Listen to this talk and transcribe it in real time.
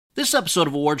This episode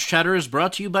of Awards Chatter is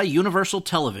brought to you by Universal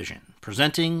Television,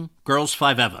 presenting Girls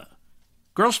 5 Eva.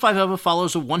 Girls 5 Eva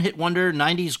follows a one-hit wonder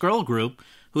 90s girl group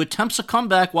who attempts a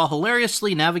comeback while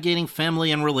hilariously navigating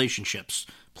family and relationships,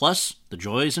 plus the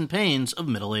joys and pains of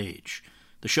middle age.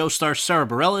 The show stars Sarah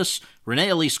Bareilles, Renee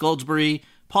Elise Goldsberry,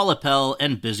 Paula Pell,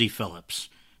 and Busy Phillips.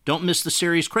 Don't miss the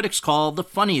series critics call the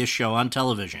funniest show on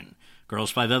television.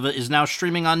 Girls 5 Eva is now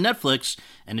streaming on Netflix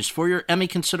and is for your Emmy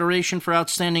consideration for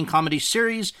Outstanding Comedy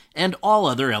Series and all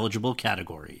other eligible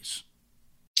categories.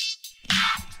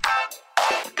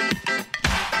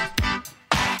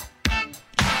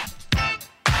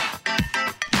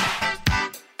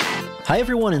 Hi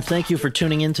everyone, and thank you for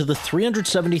tuning in to the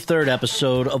 373rd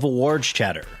episode of Awards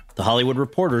Chatter, the Hollywood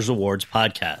Reporters Awards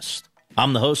podcast.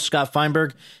 I'm the host, Scott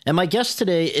Feinberg, and my guest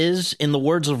today is, in the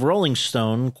words of Rolling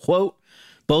Stone, quote,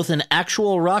 both an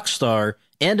actual rock star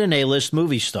and an A-list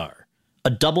movie star, a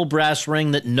double brass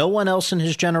ring that no one else in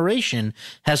his generation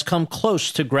has come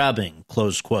close to grabbing,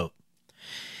 close quote.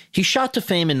 He shot to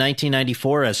fame in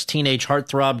 1994 as teenage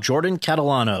heartthrob Jordan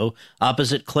Catalano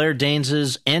opposite Claire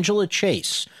Danes' Angela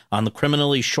Chase on the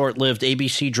criminally short-lived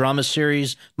ABC drama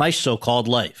series My So-Called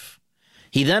Life.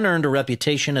 He then earned a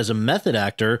reputation as a method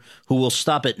actor who will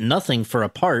stop at nothing for a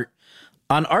part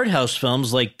on art house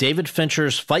films like David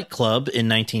Fincher's Fight Club in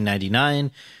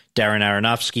 1999, Darren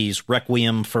Aronofsky's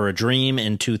Requiem for a Dream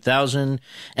in 2000,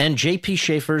 and J.P.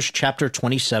 Schaefer's Chapter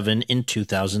 27 in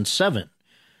 2007,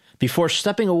 before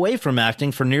stepping away from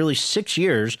acting for nearly 6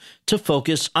 years to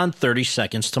focus on 30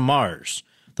 Seconds to Mars,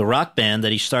 the rock band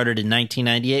that he started in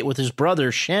 1998 with his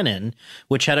brother Shannon,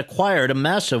 which had acquired a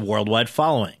massive worldwide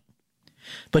following.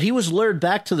 But he was lured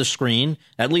back to the screen,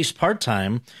 at least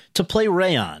part-time, to play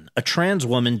Rayon, a trans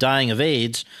woman dying of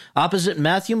AIDS, opposite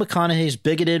Matthew McConaughey's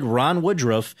bigoted Ron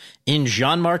Woodruff in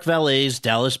Jean-Marc Vallée's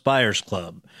Dallas Buyers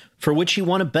Club, for which he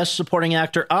won a Best Supporting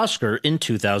Actor Oscar in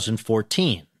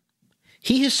 2014.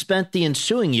 He has spent the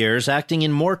ensuing years acting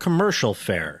in more commercial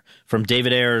fare, from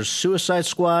David Ayer's Suicide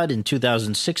Squad in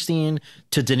 2016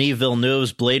 to Denis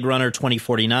Villeneuve's Blade Runner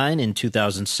 2049 in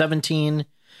 2017,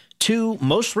 to,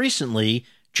 most recently,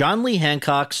 John Lee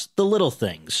Hancock's The Little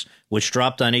Things, which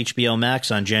dropped on HBO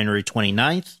Max on January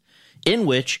 29th, in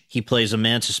which he plays a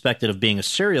man suspected of being a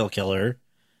serial killer,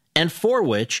 and for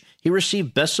which he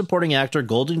received Best Supporting Actor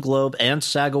Golden Globe and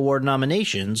SAG Award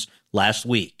nominations last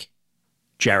week.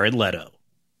 Jared Leto.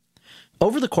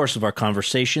 Over the course of our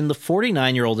conversation, the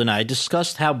 49-year-old and I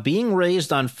discussed how being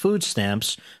raised on food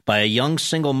stamps by a young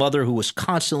single mother who was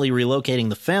constantly relocating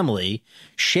the family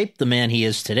shaped the man he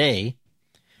is today,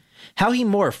 how he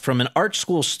morphed from an art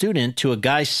school student to a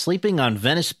guy sleeping on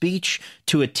Venice Beach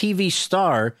to a TV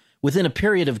star within a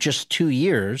period of just 2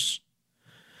 years,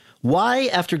 why,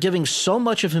 after giving so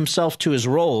much of himself to his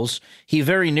roles, he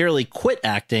very nearly quit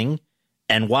acting,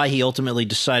 and why he ultimately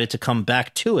decided to come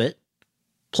back to it,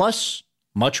 plus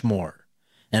much more.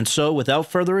 And so, without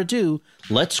further ado,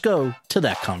 let's go to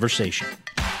that conversation.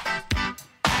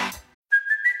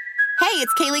 Hey,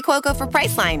 it's Kaylee Cuoco for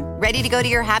Priceline. Ready to go to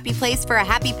your happy place for a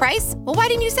happy price? Well, why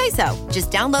didn't you say so? Just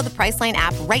download the Priceline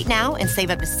app right now and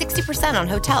save up to 60% on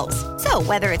hotels. So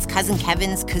whether it's Cousin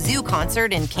Kevin's Kazoo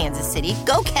Concert in Kansas City,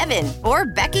 go Kevin, or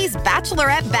Becky's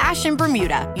Bachelorette Bash in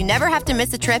Bermuda, you never have to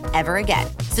miss a trip ever again.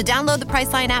 So download the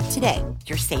Priceline app today.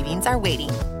 Your savings are waiting.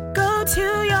 Go to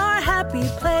your happy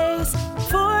place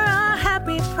for a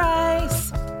happy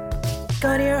price.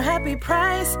 Go to your happy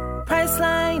price,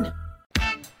 Priceline.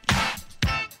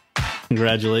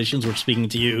 Congratulations. We're speaking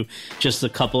to you just a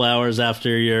couple hours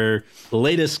after your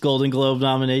latest Golden Globe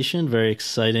nomination. Very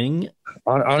exciting.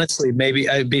 Honestly, maybe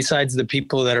besides the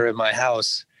people that are in my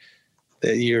house,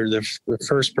 that you're the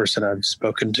first person I've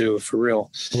spoken to for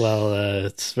real. Well,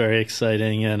 it's very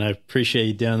exciting, and I appreciate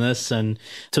you doing this. And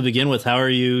to begin with, how are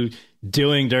you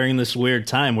doing during this weird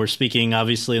time? We're speaking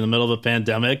obviously in the middle of a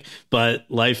pandemic, but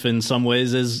life in some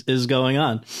ways is going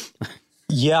on.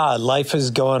 Yeah, life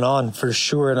is going on for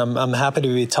sure. And I'm happy to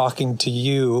be talking to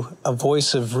you, a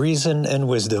voice of reason and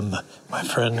wisdom, my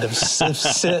friend, of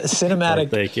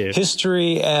cinematic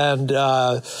history and,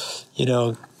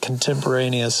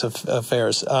 contemporaneous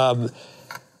affairs.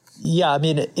 Yeah, I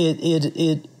mean,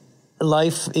 it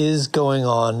life is going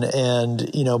on,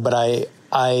 and, but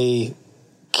I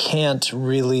can't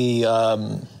really,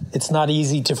 it's not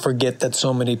easy to forget that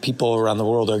so many people around the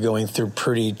world are going through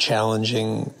pretty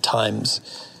challenging times,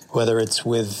 whether it's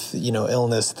with,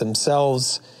 illness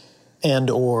themselves and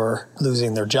or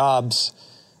losing their jobs,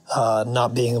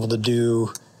 not being able to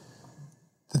do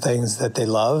the things that they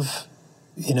love.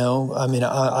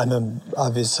 I'm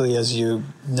obviously, as you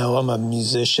know, I'm a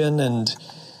musician, and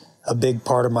a big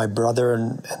part of my brother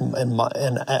and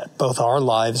both our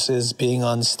lives is being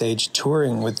on stage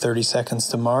touring with 30 Seconds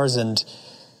to Mars. And,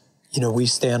 we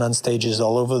stand on stages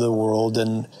all over the world,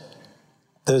 and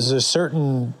there's a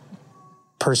certain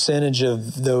percentage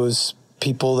of those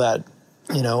people that,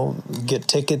 get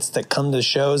tickets that come to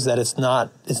shows that it's not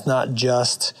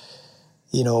just,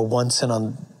 a once in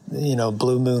a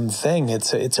blue moon thing.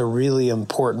 It's a really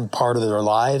important part of their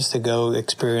lives to go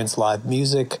experience live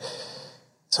music.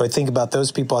 So I think about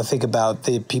those people. I think about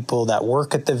the people that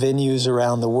work at the venues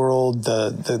around the world,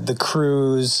 the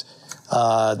crews,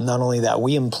 not only that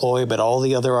we employ, but all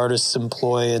the other artists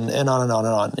employ, and on and on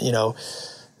and on.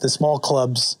 The small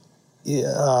clubs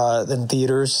and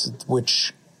theaters,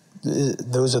 which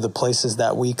those are the places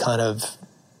that we kind of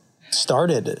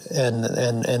started,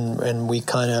 and we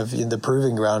kind of the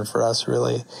proving ground for us,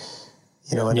 really.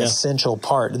 An essential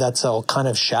part that's all kind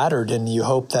of shattered, and you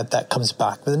hope that comes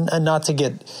back. And not to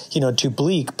get, too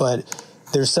bleak, but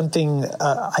there's something,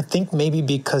 I think maybe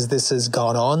because this has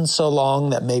gone on so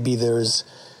long that maybe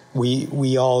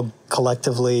we all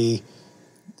collectively,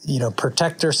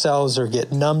 protect ourselves or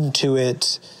get numb to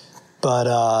it. But,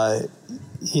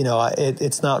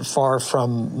 it's not far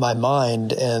from my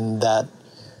mind, and that,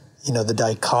 the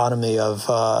dichotomy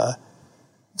of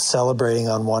celebrating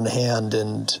on one hand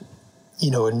and,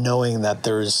 and knowing that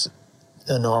there's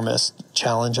enormous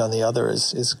challenge on the other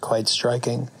is quite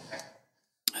striking.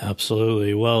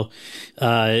 Absolutely. Well,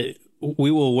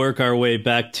 we will work our way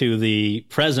back to the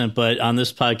present, but on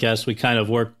this podcast, we kind of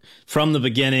work from the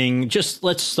beginning. Just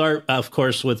let's start, of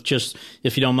course, with just,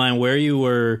 if you don't mind, where you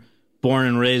were born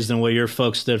and raised and what your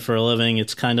folks did for a living.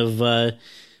 It's kind of, a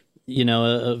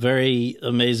very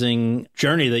amazing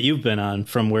journey that you've been on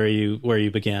from where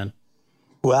you began.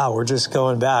 Wow, we're just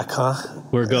going back, huh?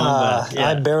 We're going back. Yeah.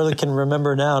 I barely can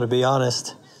remember now, to be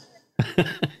honest.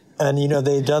 And,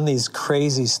 they've done these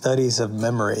crazy studies of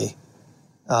memory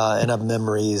and of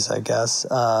memories, I guess,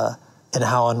 and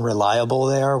how unreliable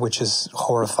they are, which is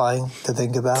horrifying to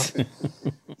think about.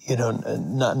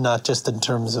 Not just in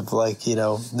terms of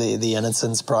the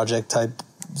Innocence Project type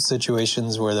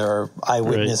situations where there are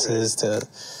eyewitnesses to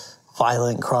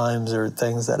violent crimes or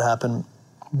things that happen,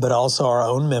 but also our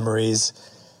own memories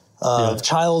of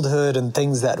childhood and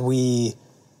things that we,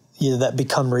 that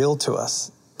become real to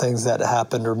us, things that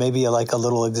happened, or maybe like a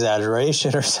little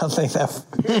exaggeration or something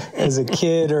that as a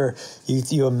kid, or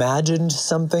you imagined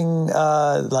something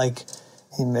like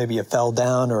maybe you fell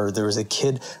down, or there was a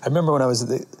kid. I remember when I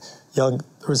was young,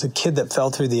 there was a kid that fell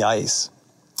through the ice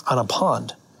on a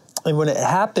pond. And when it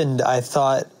happened, I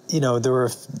thought, there were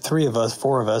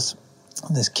four of us.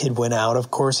 This kid went out.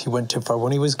 Of course, he went too far.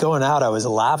 When he was going out, I was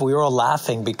laughing. We were all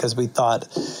laughing because we thought,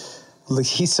 look,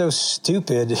 he's so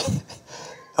stupid.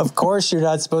 Of course, you're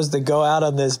not supposed to go out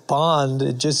on this pond.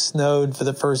 It just snowed for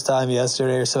the first time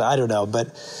yesterday or something. I don't know.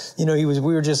 But, we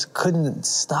were just couldn't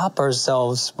stop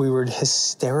ourselves. We were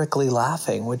hysterically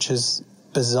laughing, which is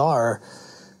bizarre.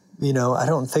 I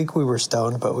don't think we were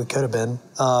stoned, but we could have been.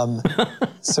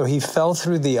 So he fell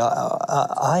through the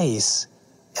ice.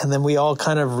 And then we all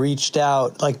kind of reached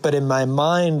out, but in my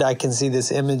mind, I can see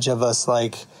this image of us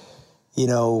going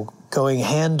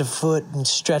hand to foot and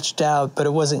stretched out, but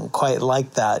it wasn't quite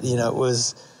like that. It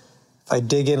was, if I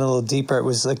dig in a little deeper, it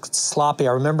was sloppy.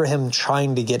 I remember him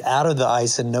trying to get out of the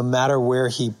ice, and no matter where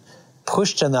he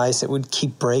pushed on the ice, it would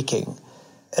keep breaking.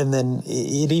 And then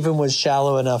it even was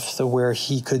shallow enough to where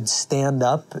he could stand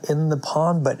up in the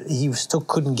pond, but he still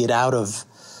couldn't get out of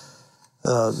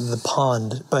the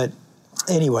pond. But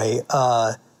anyway,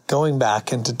 going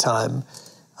back into time,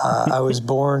 I was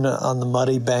born on the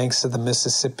muddy banks of the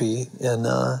Mississippi in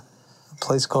a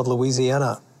place called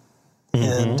Louisiana.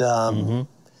 And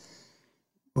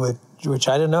which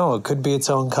I don't know, it could be its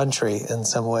own country in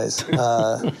some ways.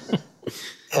 And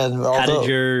how did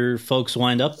your folks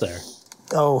wind up there?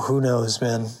 Oh, who knows,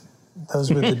 man?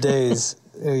 Those were the days.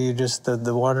 You just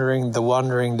the wandering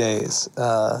days.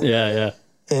 Yeah.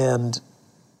 And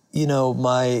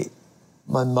my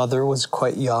mother was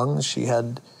quite young. She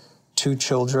had 2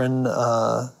 children.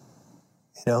 By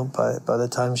the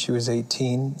time she was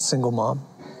 18, single mom.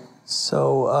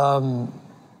 So,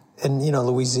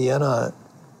 Louisiana,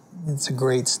 it's a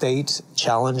great state,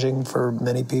 challenging for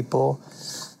many people,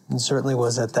 and certainly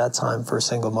was at that time for a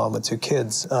single mom with 2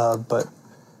 kids. But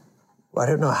I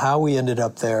don't know how we ended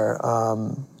up there.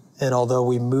 And although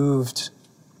we moved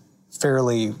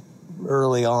fairly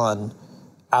early on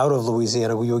out of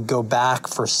Louisiana, we would go back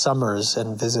for summers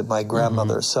and visit my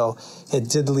grandmother. So it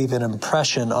did leave an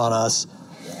impression on us,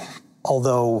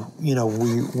 although,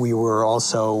 we were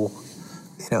also,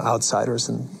 outsiders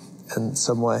in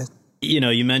some way.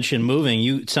 You mentioned moving.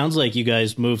 It sounds like you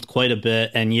guys moved quite a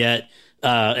bit, and yet,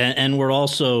 and we're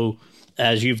also,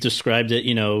 as you've described it,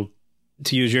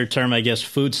 to use your term, I guess,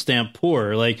 food stamp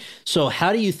poor. Like, so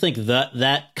how do you think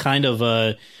that kind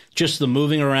of just the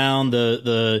moving around,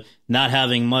 the not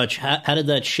having much, how did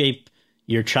that shape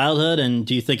your childhood, and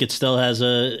do you think it still has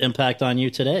an impact on you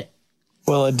today?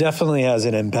 Well, it definitely has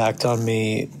an impact on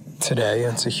me today.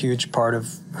 It's a huge part of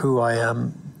who I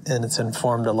am, and it's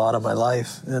informed a lot of my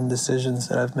life and decisions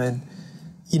that I've made.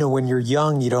 When you're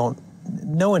young,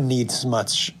 no one needs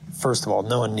much. First of all,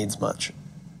 no one needs much.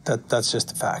 That's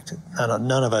just a fact.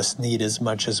 None of us need as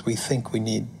much as we think we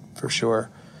need, for sure.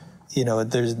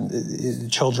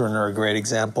 Children are a great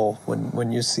example.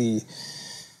 When you see,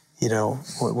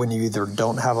 when you either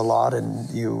don't have a lot and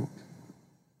you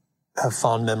have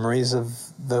fond memories of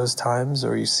those times,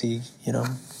 or you see,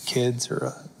 kids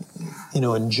or,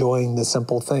 enjoying the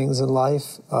simple things in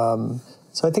life. So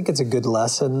I think it's a good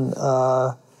lesson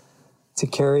to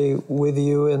carry with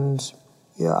you. And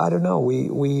yeah, I don't know.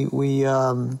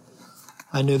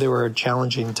 I knew there were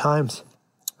challenging times,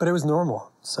 but it was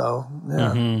normal. So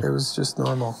yeah, It was just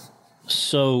normal.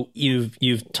 So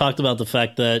you've talked about the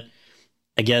fact that,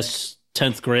 I guess,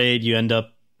 10th grade, you end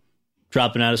up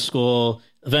dropping out of school,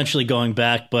 eventually going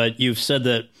back, but you've said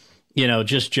that,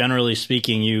 just generally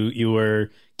speaking, you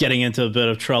were getting into a bit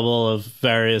of trouble of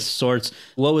various sorts.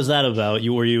 What was that about?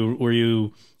 Were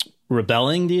you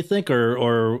rebelling, do you think,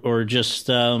 or just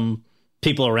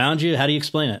people around you? How do you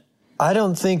explain it? I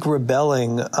don't think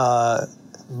rebelling.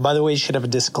 By the way, you should have a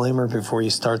disclaimer before you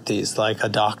start these, like a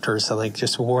doctor or something.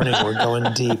 Just warning, we're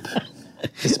going deep.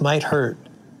 This might hurt.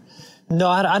 No,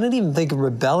 I don't even think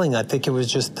rebelling. I think it was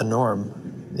just the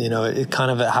norm. It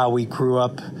kind of how we grew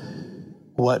up,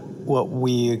 what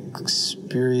we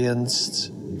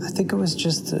experienced. I think it was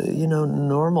just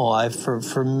normal.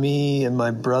 For me and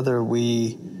my brother,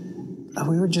 we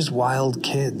were just wild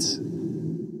kids,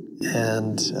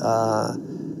 and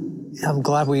I'm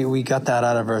glad we got that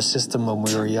out of our system when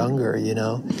we were younger.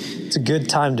 It's a good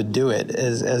time to do it.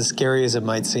 As scary as it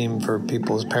might seem for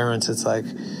people's parents, it's like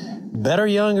better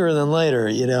younger than later.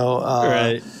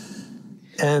 Right.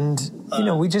 And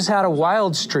we just had a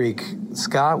wild streak,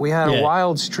 Scott. We had a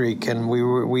wild streak, and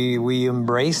we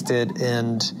embraced it,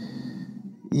 and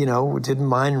didn't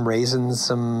mind raising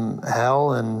some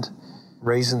hell and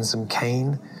raising some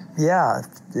Cain. Yeah,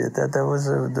 that was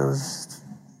those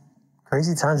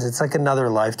crazy times. It's like another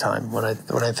lifetime when I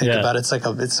think about it.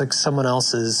 It's like someone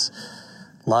else's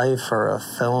life or a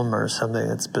film or something.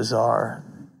 It's bizarre.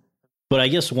 But I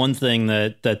guess one thing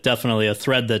that definitely, a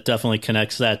thread that definitely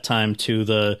connects that time to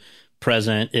the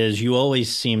present is you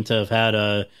always seem to have had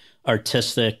a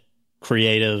artistic,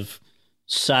 creative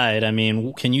side. I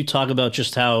mean, can you talk about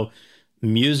just how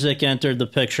music entered the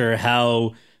picture,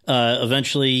 how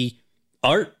eventually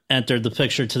art entered the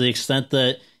picture, to the extent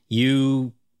that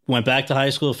you went back to high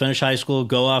school, finished high school,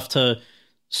 go off to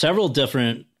several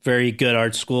different very good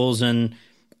art schools, and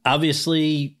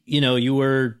obviously, you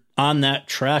were on that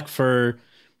track for,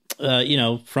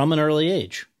 from an early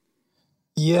age.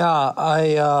 Yeah,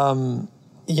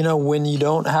 when you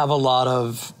don't have a lot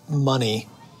of money,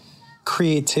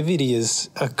 creativity is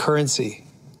a currency.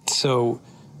 So,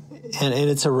 and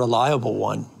it's a reliable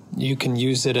one. You can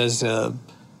use it as as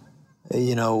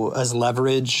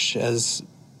leverage, as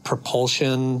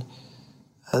propulsion,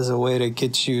 as a way to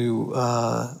get you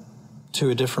to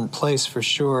a different place, for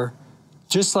sure.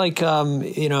 Just like,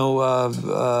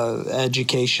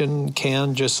 education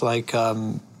can, just like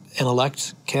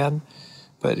intellect can.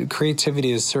 But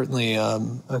creativity is certainly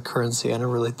a currency. I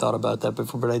never really thought about that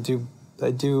before, but I do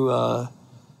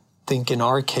think in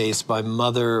our case, my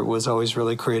mother was always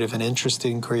really creative and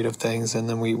interested in creative things, and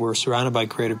then we were surrounded by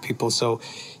creative people. So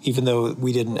even though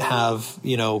we didn't have,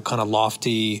 kind of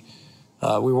lofty,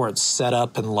 we weren't set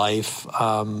up in life,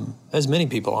 as many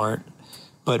people aren't,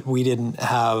 but we didn't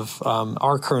have,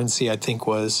 our currency, I think,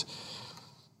 was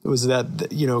that,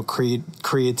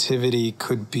 creativity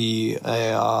could be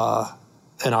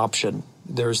an option.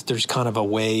 There's kind of a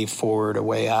way forward, a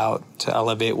way out to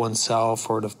elevate oneself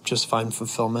or to just find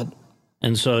fulfillment.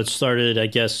 And so it started, I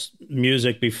guess,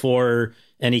 music before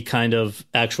any kind of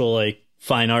actual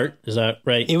fine art. Is that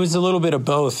right? It was a little bit of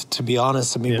both, to be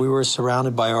honest. I mean, we were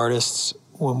surrounded by artists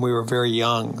when we were very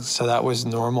young, so that was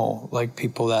normal. Like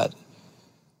people that,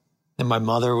 and my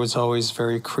mother was always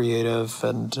very creative,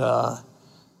 and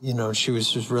she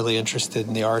was just really interested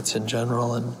in the arts in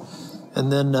general,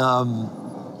 and then.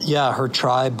 Her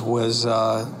tribe was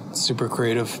super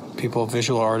creative people,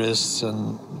 visual artists,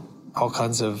 and all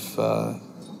kinds of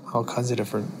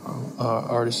different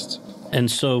artists. And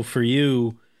so, for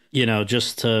you,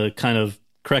 just to kind of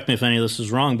correct me if any of this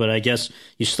is wrong, but I guess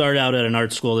you start out at an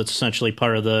art school that's essentially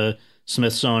part of the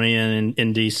Smithsonian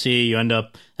in DC. You end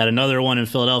up at another one in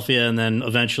Philadelphia, and then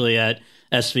eventually at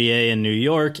SVA in New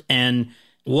York. And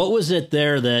what was it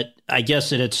there that, I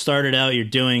guess it had started out, you're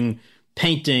doing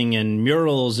painting and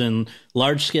murals and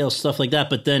large scale stuff like that,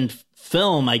 but then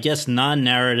film, I guess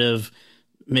non-narrative,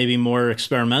 maybe more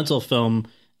experimental film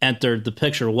entered the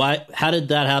picture. How did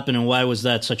that happen, and why was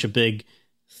that such a big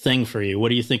thing for you? What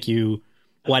do you think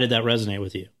why did that resonate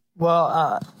with you?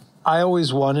 Well, I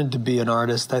always wanted to be an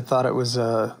artist. I thought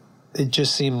it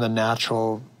just seemed the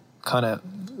natural kind of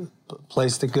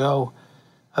place to go.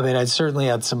 I mean, I certainly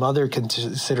had some other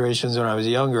considerations when I was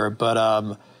younger, but,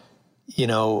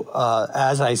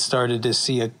 as I started to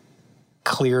see a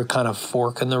clear kind of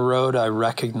fork in the road, I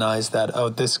recognized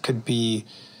that, this could be,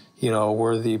 a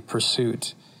worthy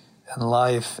pursuit in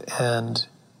life. And,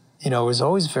 it was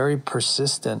always very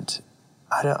persistent.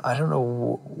 I don't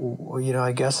know,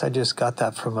 I guess I just got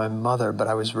that from my mother, but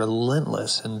I was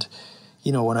relentless. And,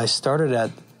 when I started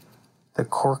at the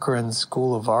Corcoran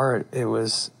School of Art, I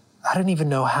didn't even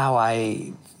know how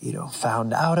I,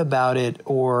 found out about it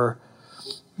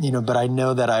but I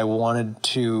know that I wanted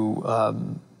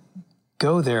to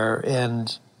go there.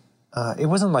 And it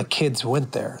wasn't like kids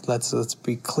went there. Let's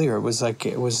be clear. It was like,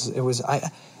 it was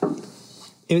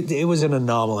an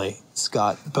anomaly,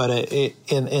 Scott, but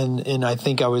and I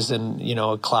think I was in,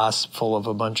 a class full of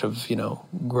a bunch of,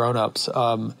 grown-ups,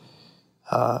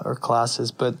 or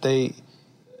classes, but they,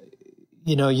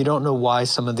 you don't know why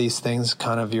some of these things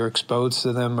kind of you're exposed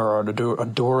to them or a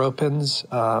door opens.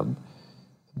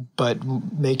 But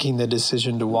making the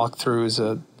decision to walk through is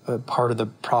a part of the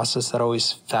process that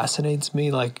always fascinates me.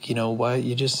 Like, why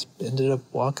you just ended up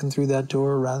walking through that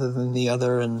door rather than the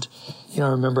other. And, I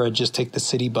remember I'd just take the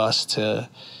city bus to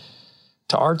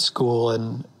art school.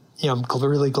 And, I'm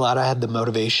really glad I had the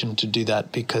motivation to do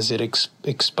that because it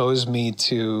exposed me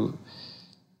to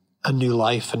a new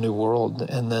life, a new world.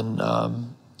 And then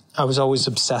I was always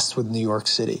obsessed with New York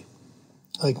City.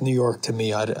 Like New York to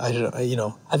me, I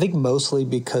think mostly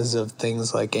because of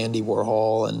things like Andy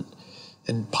Warhol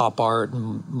and pop art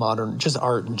and modern, just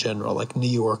art in general. Like New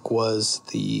York was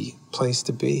the place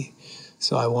to be.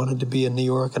 So I wanted to be in New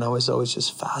York, and I was always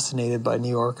just fascinated by New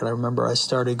York. And I remember I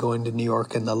started going to New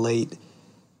York in the late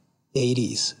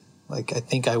 80s. Like I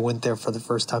think I went there for the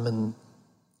first time in,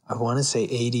 I want to say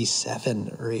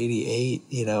 87 or 88,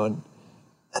 and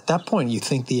at that point you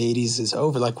think the 80s is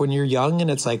over. Like when you're young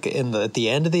and it's like at the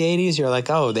end of the 80s, you're like,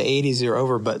 oh, the 80s are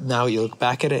over. But now you look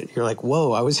back at it, you're like,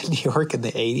 whoa, I was in New York in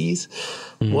the 80s.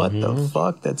 Mm-hmm. What the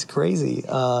fuck? That's crazy.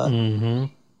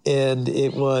 And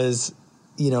it was,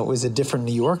 it was a different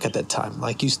New York at that time.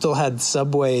 Like you still had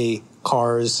subway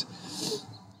cars.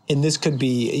 And this could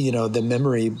be, the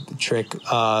memory trick,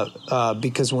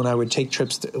 because when I would take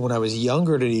trips when I was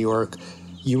younger to New York,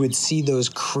 you would see those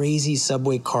crazy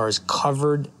subway cars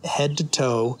covered head to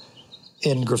toe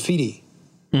in graffiti.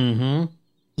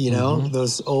 Mm-hmm.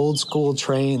 Those old school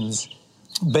trains.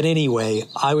 But anyway,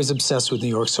 I was obsessed with New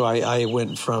York, so I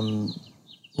went from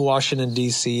Washington,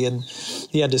 D.C., and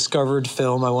discovered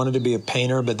film. I wanted to be a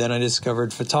painter, but then I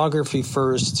discovered photography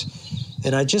first.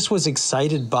 And I just was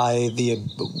excited by the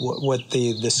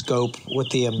scope, what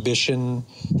the ambitions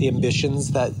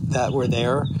that were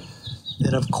there.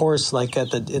 And of course, like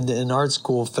in art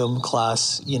school film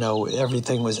class,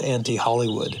 everything was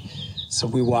anti-Hollywood. So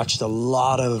we watched a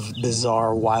lot of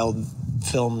bizarre, wild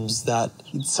films that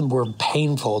some were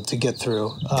painful to get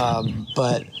through.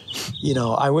 But,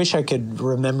 I wish I could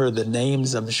remember the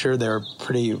names. I'm sure they're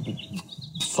pretty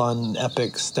fun,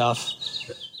 epic stuff.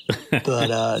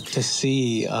 But to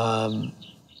see, and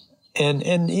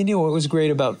what was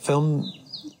great about film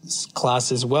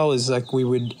class as well is like we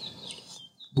would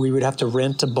have to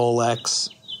rent a Bolex,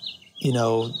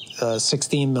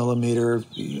 16 millimeter,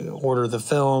 order the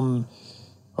film,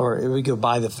 or we go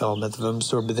buy the film at the film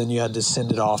store, but then you had to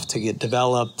send it off to get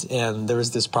developed. And there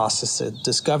was this process of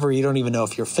discovery. You don't even know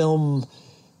if your film,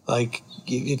 like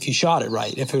if you shot it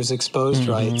right, if it was exposed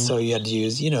right. So you had to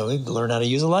use, learn how to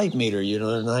use a light meter,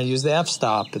 learn how to use the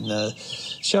f-stop and the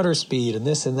shutter speed and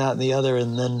this and that and the other.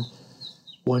 And then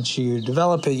once you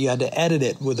develop it, you had to edit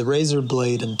it with a razor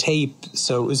blade and tape.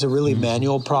 So it was a really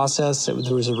manual process. There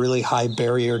was a really high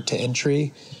barrier to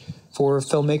entry for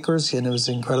filmmakers, and it was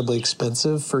incredibly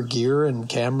expensive for gear and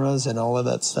cameras and all of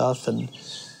that stuff and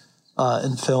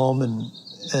film and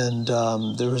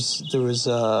there was it was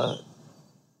a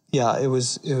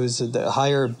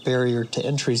higher barrier to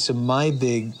entry. So my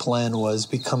big plan was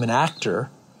become an actor,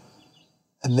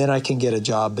 and then I can get a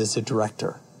job as a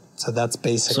director. So that's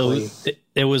basically. So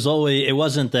it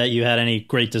wasn't that you had any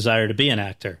great desire to be an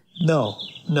actor. No.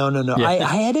 Yeah.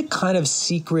 I had a kind of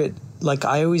secret, like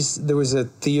there was a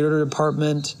theater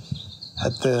department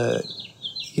at the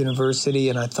university,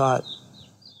 and I thought,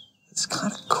 it's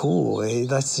kind of cool.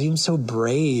 That seems so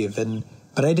brave.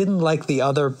 But I didn't like the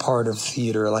other part of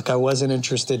theater. Like, I wasn't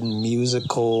interested in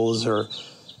musicals or,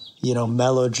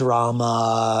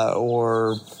 melodrama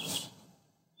or,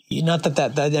 not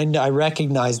that I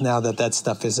recognize now that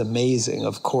stuff is amazing.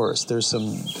 Of course, there's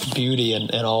some beauty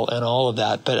and all of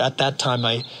that. But at that time,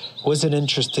 I wasn't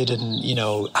interested in,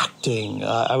 acting.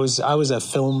 I was a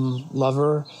film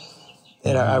lover.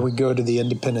 And I would go to the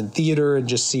independent theater and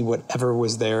just see whatever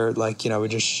was there. Like, I would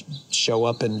just show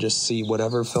up and just see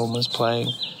whatever film was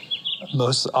playing.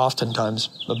 Oftentimes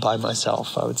by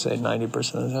myself. I would say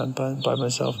 90% of the time by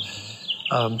myself.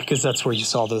 Because that's where you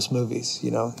saw those movies,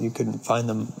 you couldn't find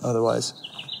them otherwise.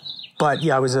 But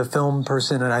yeah, I was a film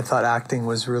person, and I thought acting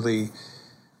was really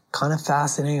kind of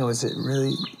fascinating. I was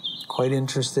really quite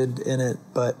interested in it,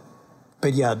 but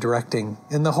yeah, directing.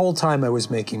 And the whole time I was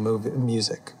making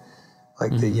music.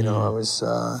 Like I was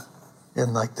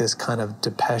in like this kind of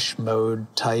Depeche Mode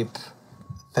type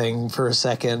thing for a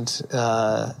second,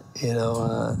 a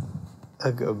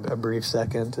brief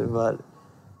second, but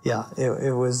yeah,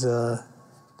 it was,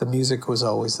 the music was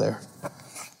always there.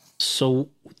 So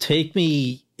take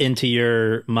me into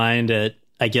your mind at,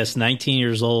 I guess, 19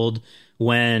 years old,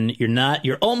 when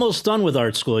you're almost done with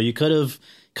art school. You could have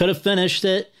finished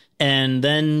it and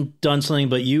then done something,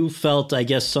 but you felt, I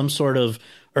guess, some sort of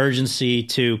urgency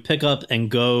to pick up and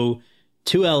go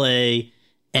to LA.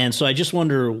 And so I just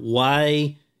wonder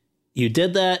why you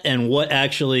did that and what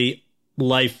actually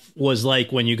life was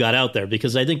like when you got out there,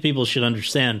 because I think people should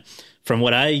understand, from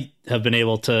what I have been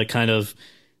able to kind of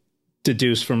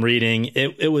deduce from reading,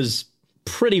 it was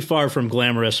pretty far from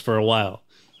glamorous for a while.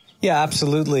 Yeah,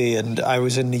 absolutely. And I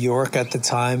was in New York at the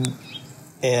time,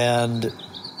 and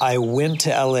I went to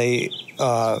LA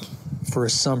for a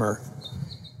summer.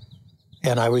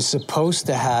 And I was supposed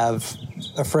to have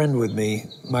a friend with me.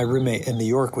 My roommate in New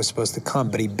York was supposed to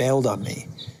come, but he bailed on me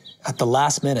at the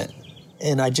last minute.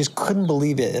 And I just couldn't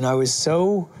believe it. And I was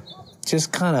so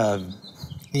just kind of,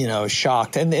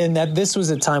 shocked. And that this was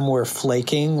a time where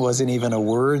flaking wasn't even a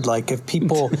word. Like, if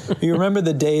people, you remember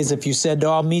the days, if you said,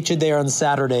 I'll meet you there on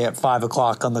Saturday at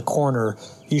 5:00 on the corner,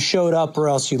 you showed up or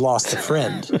else you lost a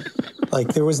friend. Like,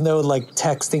 there was no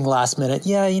texting last minute.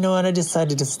 Yeah, and I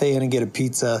decided to stay in and get a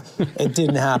pizza. It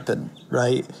didn't happen,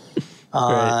 right?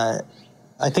 Right.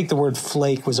 I think the word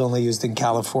flake was only used in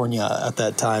California at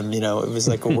that time. It was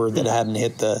like a word that hadn't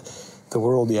hit the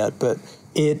world yet. But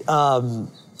it,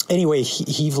 anyway,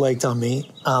 he flaked on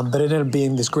me. But it ended up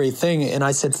being this great thing. And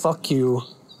I said, fuck you,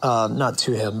 not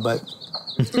to him, but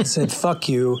I said, fuck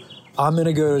you. I'm going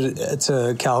to go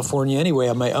to California anyway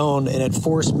on my own. And it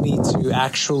forced me to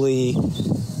actually,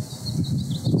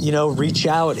 reach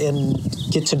out and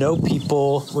get to know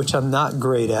people, which I'm not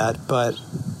great at. But,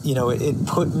 it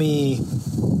put me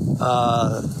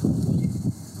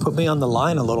on the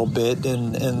line a little bit.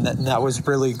 And that was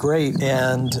really great.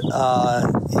 And,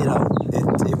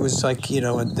 it was like,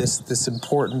 this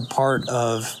important part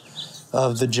of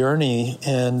the journey.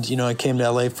 And, I came to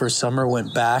LA for summer,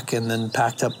 went back, and then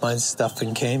packed up my stuff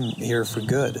and came here for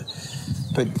good.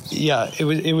 But yeah,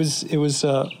 it was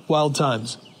wild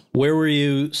times. Where were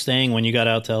you staying when you got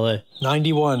out to LA?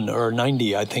 91 or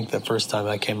 90, I think, the first time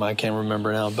I came. I can't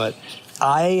remember now, but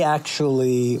I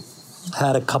actually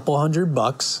had a couple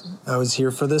 $100. I was here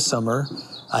for the summer.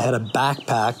 I had a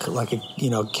backpack, like a,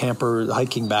 camper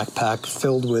hiking backpack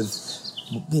filled with,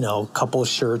 a couple of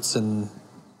shirts, and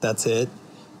that's it.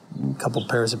 A couple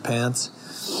pairs of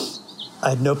pants.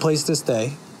 I had no place to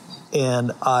stay.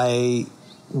 And I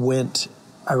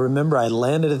remember I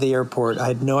landed at the airport. I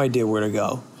had no idea where to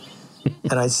go.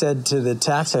 And I said to the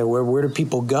taxi, where do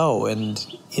people go? And,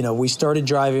 we started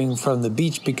driving from the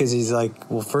beach because he's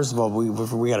like, well, first of all,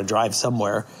 we got to drive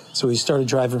somewhere. So we started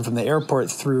driving from the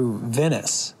airport through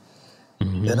Venice.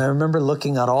 Mm-hmm. And I remember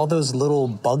looking at all those little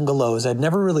bungalows. I'd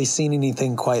never really seen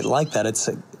anything quite like that. It's,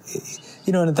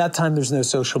 and at that time there's no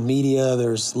social media.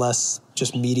 There's less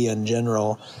just media in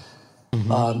general.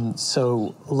 Mm-hmm.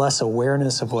 So less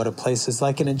awareness of what a place is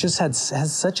like. And it just has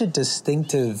such a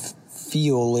distinctive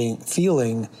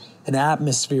feeling, an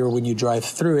atmosphere when you drive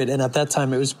through it. And at that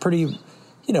time it was pretty,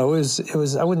 it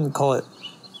was, I wouldn't call it,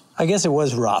 I guess it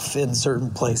was rough in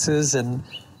certain places. And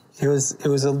it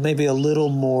was maybe a little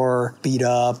more beat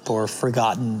up or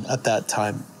forgotten at that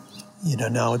time.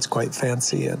 Now it's quite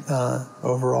fancy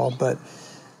overall. But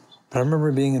I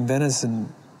remember being in Venice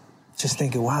and just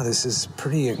thinking, wow, this is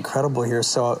pretty incredible here.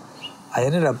 So I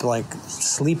ended up like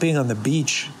sleeping on the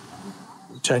beach,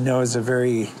 which I know is a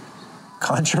very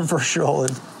controversial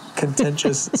and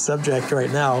contentious subject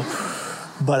right now.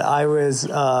 But I was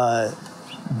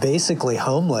basically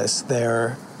homeless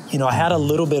there. You know, I had a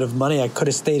little bit of money. I could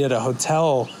have stayed at a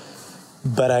hotel,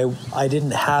 but I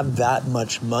didn't have that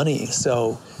much money.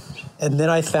 So, and then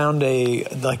I found a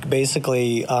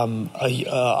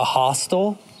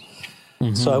hostel.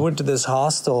 Mm-hmm. So I went to this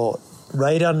hostel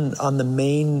right on the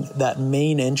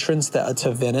main entrance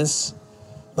to Venice,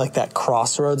 like that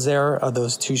crossroads there of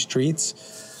those two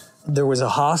streets. There was a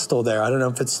hostel there. I don't know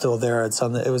if it's still there. It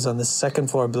was on the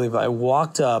second floor, I believe. I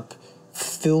walked up,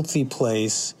 filthy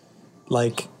place,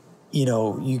 like, you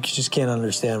know, you just can't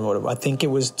understand I think it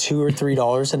was $2 or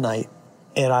 $3 a night.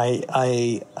 And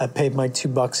I paid my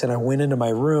 $2 and I went into my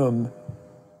room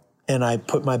and I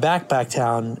put my backpack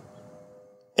down,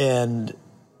 and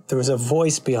there was a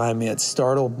voice behind me. It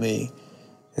startled me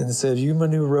and said, "You my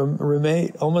new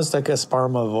roommate?" Almost like a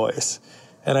Sparma voice.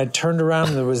 And I turned around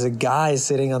and there was a guy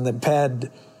sitting on the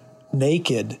bed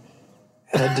naked,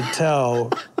 head to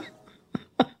toe.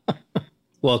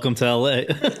 Welcome to LA.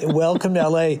 Welcome to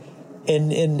LA.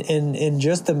 And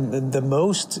just the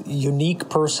most unique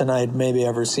person I'd maybe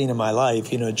ever seen in my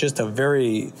life, you know, just a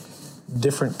very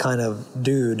different kind of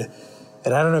dude.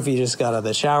 And I don't know if he just got out of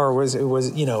the shower. It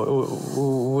was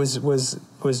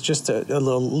just a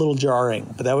little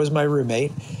jarring, but that was my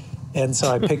roommate. And so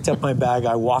I picked up my bag,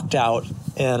 I walked out,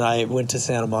 and I went to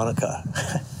Santa Monica.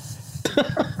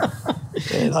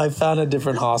 And I found a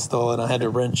different hostel, and I had to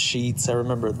rent sheets. I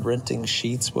remember renting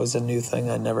sheets was a new thing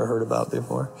I'd never heard about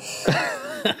before.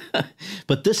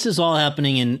 But this is all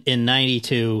happening in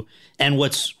 92. And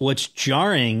what's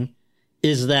jarring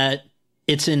is that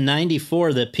it's in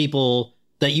 94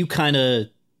 that you kind of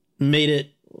made it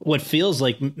what feels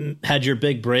like had your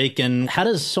big break. And how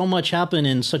does so much happen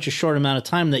in such a short amount of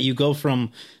time that you go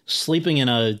from sleeping in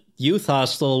a youth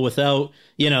hostel without,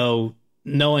 you know,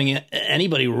 knowing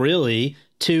anybody really,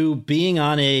 to being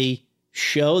on a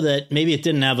show that maybe it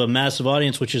didn't have a massive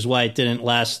audience, which is why it didn't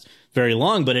last very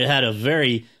long, but it had a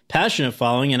very passionate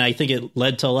following. And I think it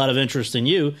led to a lot of interest in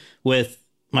you with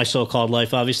My So-Called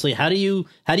Life, obviously. How do you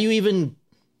even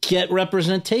get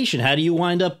representation? How do you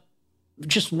wind up,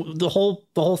 just the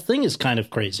whole thing is kind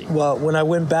of crazy. Well, when I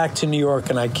went back to New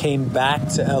York and I came back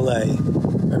to LA,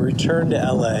 I returned to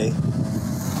LA,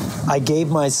 I gave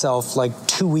myself like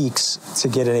 2 weeks to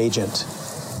get an agent,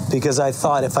 because I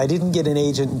thought if I didn't get an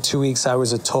agent in 2 weeks, I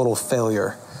was a total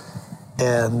failure.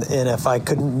 And if I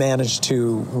couldn't manage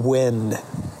to win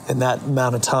in that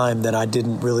amount of time, then I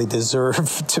didn't really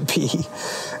deserve to be.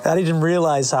 I didn't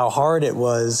realize how hard it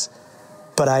was,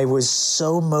 but I was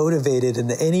so motivated.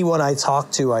 And anyone I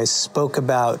talked to, I spoke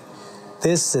about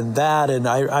this and that. And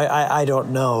I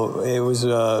don't know. It was,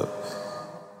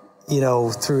 you know,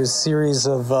 through a series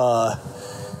of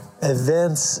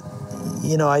events,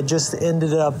 you know, I just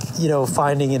ended up, you know,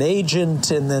 finding an agent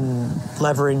and then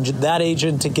leveraging that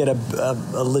agent to get a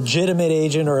legitimate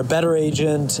agent or a better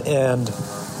agent. And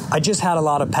I just had a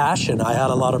lot of passion. I had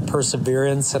a lot of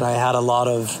perseverance, and I had a lot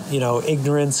of, you know,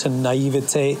 ignorance and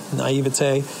naivete. And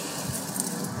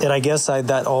I guess I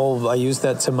used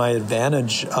that to my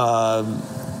advantage,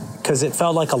 because it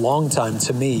felt like a long time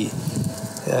to me.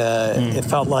 It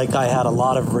felt like I had a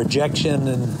lot of rejection.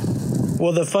 And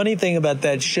well, the funny thing about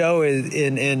that show is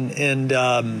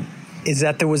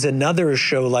that there was another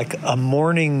show, like a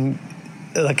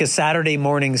Saturday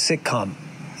morning sitcom.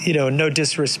 You know, no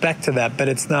disrespect to that, but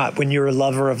it's not, when you're a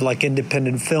lover of like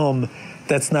independent film,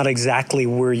 that's not exactly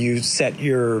where you set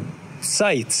your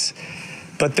sights.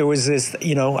 But there was this,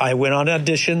 you know, I went on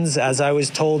auditions as I was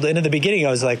told. And in the beginning,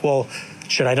 I was like, well,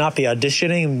 should I not be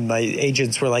auditioning? My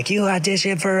agents were like, you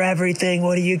audition for everything.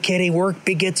 What are you kidding? Work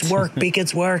begets work,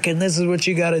 begets work. And this is what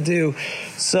you got to do.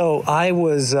 So I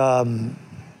was,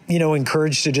 you know,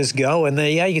 encouraged to just go. And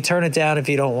then, yeah, you can turn it down if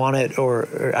you don't want it.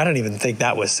 Or I don't even think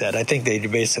that was said. I think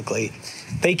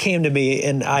they came to me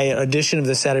and I auditioned for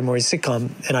the Saturday morning sitcom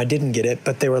and I didn't get it.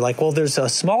 But they were like, well, there's a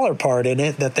smaller part in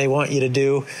it that they want you to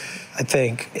do, I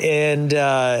think. And,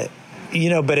 you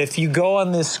know, but if you go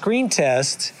on this screen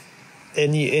test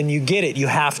and you get it, you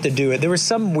have to do it. There was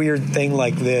some weird thing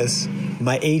like this.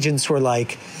 My agents were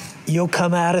like, you'll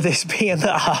come out of this being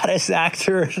the hottest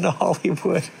actor in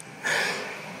Hollywood.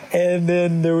 And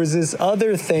then there was this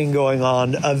other thing going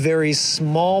on, a very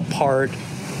small part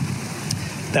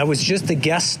that was just a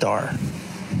guest star.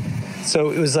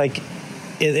 So it was like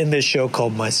in this show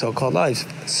called My So-Called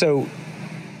Life. So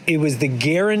it was the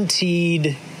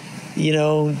guaranteed, you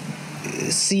know,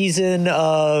 season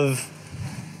of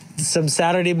some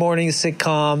Saturday morning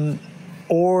sitcom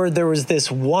or there was this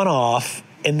one-off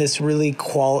in this really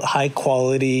high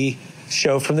quality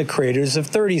show from the creators of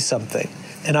 30-something.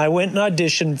 And I went and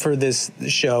auditioned for this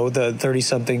show, the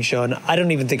 30-something show, and I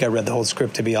don't even think I read the whole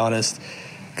script, to be honest,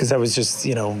 because I was just,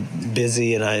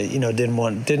 busy, and I, didn't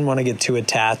want to get too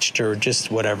attached or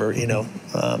just whatever,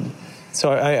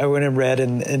 So I went and read,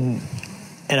 and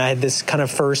I had this kind of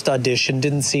first audition.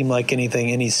 Didn't seem like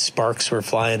any sparks were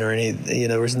flying or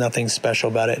there was nothing special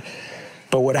about it.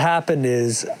 But what happened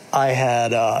is I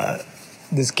had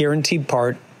this guaranteed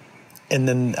part, and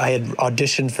then I had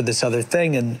auditioned for this other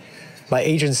thing, and my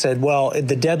agent said, well,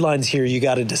 the deadline's here. You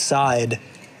got to decide.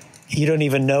 You don't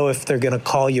even know if they're going to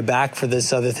call you back for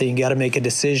this other thing. You got to make a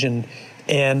decision.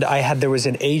 And there was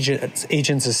an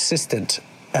agent's assistant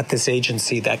at this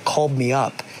agency that called me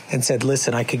up and said,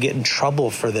 listen, I could get in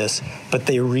trouble for this, but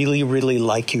they really, really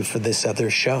like you for this other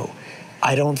show.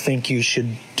 I don't think you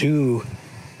should do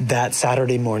that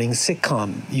Saturday morning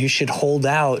sitcom. You should hold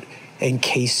out in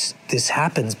case this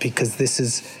happens, because this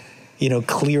is,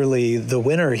 clearly the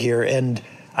winner here. And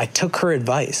I took her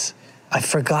advice. I've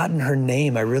forgotten her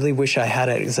name. I really wish I had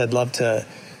it, because I'd love to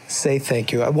say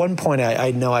thank you. At one point, I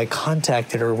know I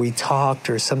contacted her, we talked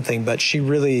or something, but she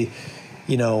really,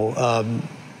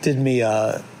 did me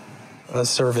a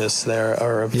service there,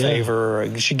 or a favor.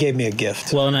 Or she gave me a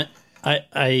gift. Well, and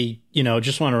I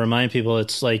just want to remind people,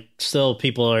 it's like still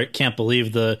people can't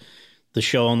believe the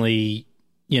show only,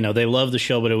 they love the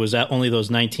show, but it was only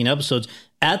those 19 episodes.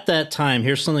 At that time,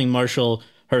 here's something Marshall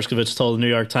Herskovitz told the New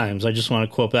York Times. I just want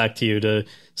to quote back to you to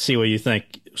see what you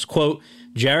think. Quote,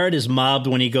 Jared is mobbed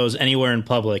when he goes anywhere in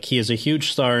public. He is a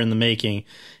huge star in the making,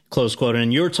 close quote.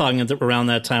 And you were talking around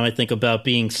that time, I think, about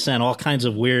being sent all kinds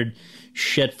of weird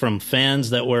shit from fans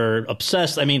that were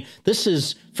obsessed. I mean, this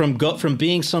is from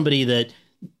being somebody that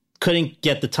couldn't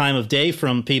get the time of day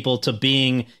from people to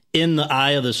being in the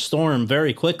eye of the storm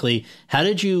very quickly. How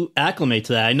did you acclimate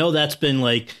to that? I know that's been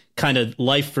like kind of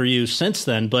life for you since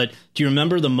then, but do you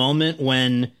remember the moment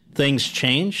when things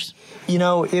changed?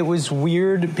 It was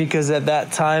weird because at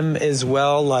that time as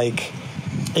well, like,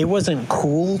 it wasn't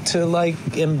cool to like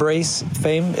embrace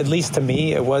fame. At least to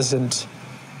me, it wasn't.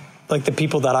 Like, the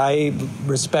people that I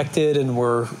respected and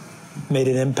made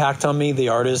an impact on me, the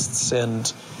artists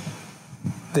and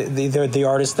the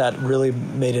artists that really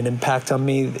made an impact on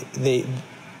me,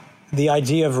 the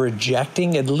idea of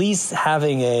rejecting, at least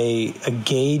having a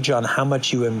gauge on how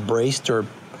much you embraced or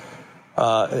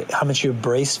how much you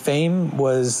embraced fame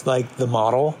was like the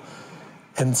model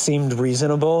and seemed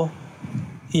reasonable.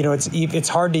 It's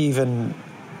hard to even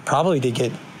probably to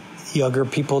get younger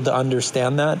people to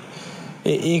understand that.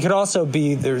 It could also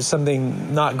be there's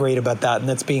something not great about that, and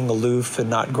that's being aloof and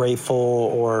not grateful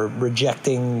or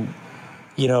rejecting,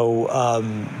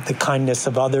 the kindness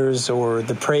of others or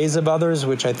the praise of others,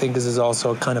 which I think is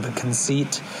also kind of a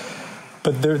conceit.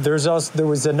 But there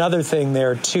was another thing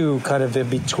there too, kind of in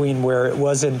between, where it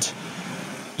wasn't.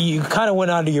 You kind of went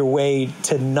out of your way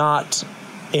to not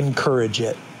encourage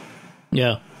it.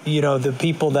 Yeah. The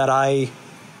people that I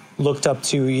looked up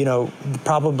to,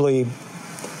 probably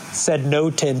said no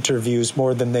to interviews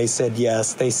more than they said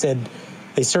yes. They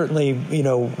certainly,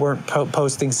 weren't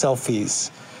posting selfies.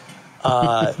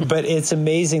 But it's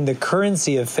amazing. The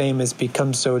currency of fame has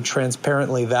become so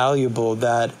transparently valuable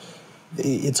that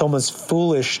it's almost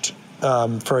foolish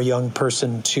for a young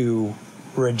person to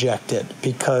reject it,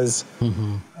 because,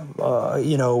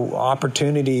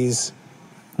 opportunities,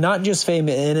 not just fame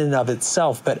in and of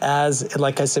itself, but as,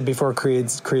 like I said before,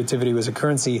 creativity was a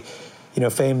currency.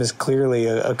 Fame is clearly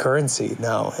a currency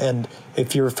now. And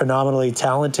if you're phenomenally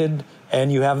talented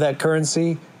and you have that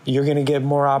currency, you're going to get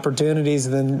more opportunities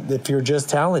than if you're just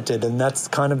talented. And that's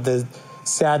kind of the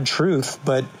sad truth.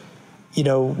 But,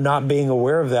 not being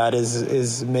aware of that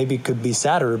is maybe could be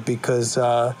sadder, because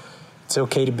it's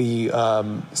okay to be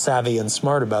savvy and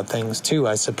smart about things too,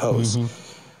 I suppose.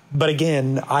 Mm-hmm. But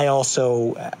again, I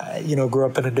also, grew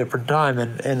up in a different time,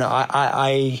 and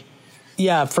I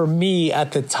for me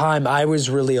at the time, I was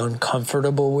really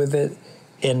uncomfortable with it.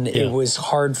 And it was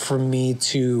hard for me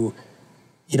to,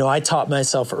 I taught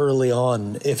myself early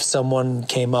on, if someone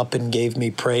came up and gave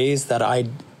me praise, that I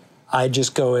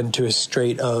just go into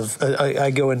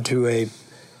I go into a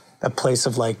place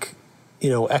of like,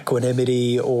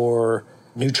 equanimity or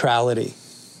neutrality.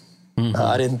 Mm-hmm.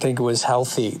 I didn't think it was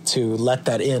healthy to let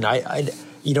that in. I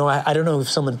don't know if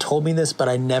someone told me this, but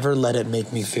I never let it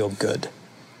make me feel good.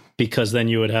 Because then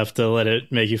you would have to let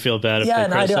it make you feel bad. Yeah,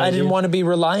 and I didn't want to be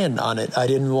reliant on it. I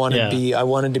didn't want to be. I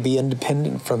wanted to be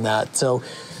independent from that. So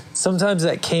sometimes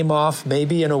that came off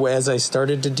maybe in a way as I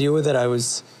started to deal with it. I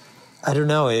don't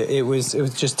know. It was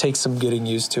just take some getting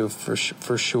used to for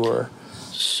sure.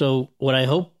 So what I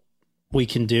hope we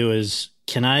can do is,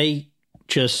 can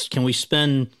we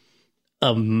spend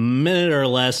a minute or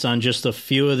less on just a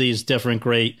few of these different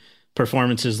great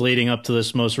performances leading up to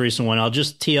this most recent one? I'll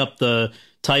just tee up the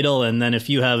title, and then if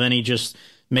you have any just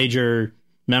major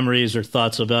memories or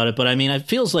thoughts about it. But I mean, it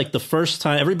feels like the first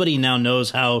time, everybody now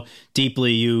knows how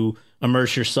deeply you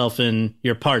immerse yourself in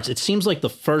your parts. It seems like the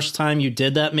first time you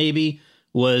did that maybe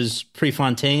was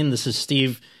Prefontaine. This is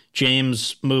Steve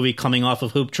James' movie coming off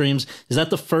of Hoop Dreams. Is that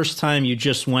the first time you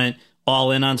just went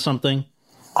all in on something?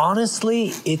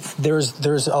 Honestly,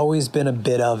 there's always been a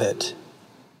bit of it.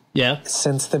 Yeah.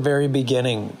 Since the very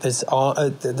beginning, there's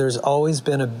always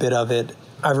been a bit of it.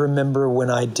 I remember when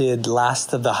I did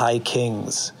Last of the High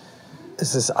Kings.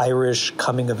 It's this Irish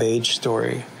coming-of-age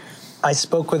story. I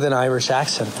spoke with an Irish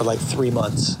accent for like 3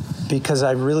 months because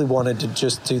I really wanted to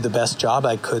just do the best job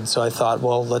I could. So I thought,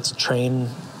 well, let's train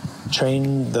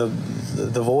the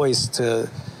voice to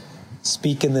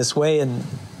speak in this way. And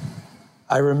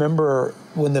I remember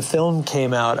when the film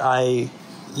came out,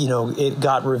 it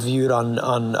got reviewed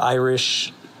on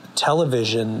Irish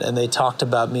television, and they talked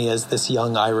about me as this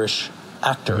young Irish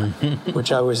actor,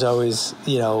 which I was always,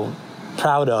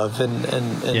 proud of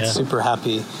and super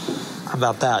happy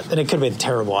about that. And it could have been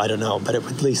terrible, I don't know, but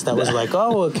at least that was like,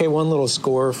 oh, okay, one little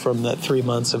score from that 3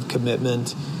 months of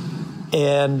commitment.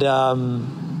 And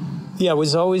it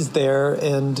was always there.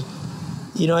 And,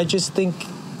 I just think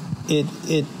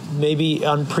it maybe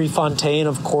on Prefontaine,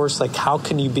 of course, like, how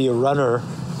can you be a runner?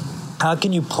 How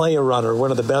can you play a runner,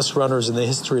 one of the best runners in the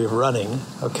history of running,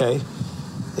 okay,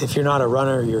 if you're not a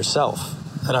runner yourself?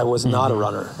 And I was not a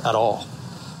runner at all,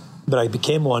 but I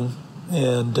became one.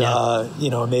 And,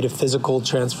 I made a physical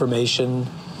transformation.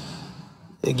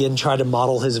 Again, tried to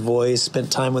model his voice,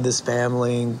 spent time with his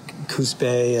family,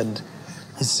 Cuspe and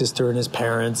his sister and his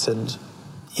parents. And,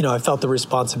 I felt the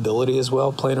responsibility as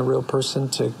well, playing a real person,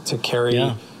 to carry,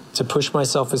 to push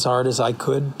myself as hard as I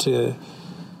could to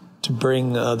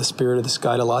bring the spirit of the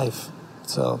sky to life.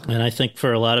 So, and I think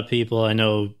for a lot of people, I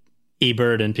know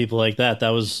Ebert and people like that,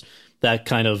 that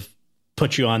kind of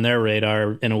put you on their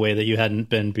radar in a way that you hadn't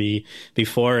been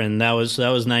before. And that was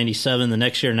 97. The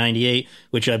next year, 98,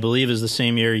 which I believe is the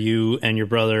same year you and your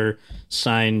brother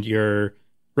signed your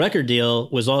record deal,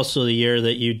 was also the year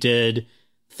that you did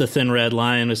The Thin Red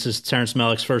Line. This is Terrence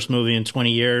Malick's first movie in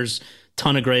 20 years.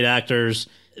 Ton of great actors,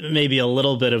 maybe a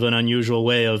little bit of an unusual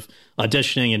way of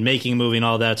auditioning and making a movie and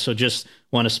all that. So just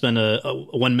want to spend a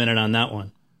 1 minute on that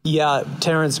one. Yeah,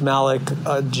 Terrence Malick,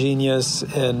 a genius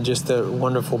and just a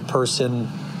wonderful person.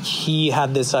 He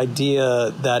had this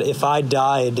idea that if I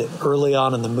died early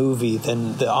on in the movie,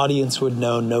 then the audience would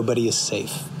know nobody is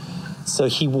safe. So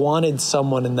he wanted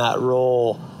someone in that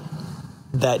role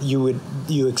that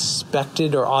you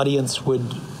expected, or audience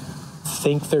would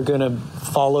think they're going to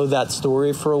follow that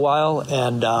story for a while.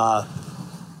 And, I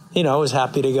was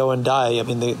happy to go and die. I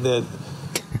mean,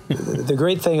 the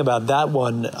great thing about that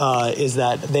one is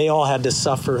that they all had to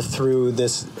suffer through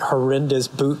this horrendous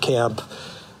boot camp,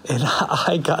 and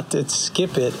I got to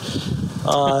skip it.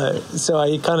 So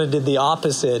I kind of did the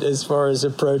opposite as far as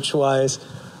approach-wise.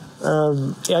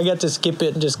 I got to skip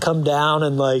it and just come down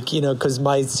and because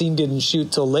my scene didn't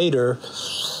shoot till later,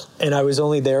 and I was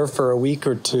only there for a week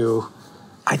or two.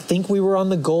 I think we were on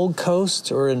the Gold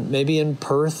Coast, or maybe in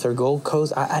Perth or Gold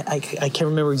Coast. I can't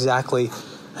remember exactly.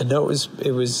 I know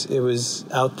it was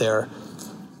out there.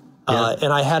 Yeah.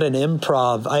 And I had an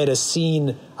improv. I had a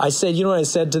scene. I said, what I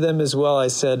said to them as well? I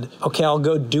said, okay, I'll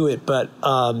go do it. But,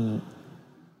 in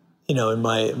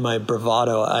my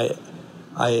bravado,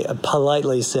 I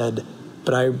politely said,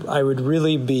 but I would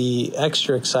really be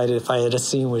extra excited if I had a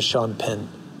scene with Sean Penn.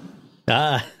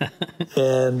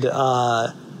 And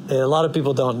a lot of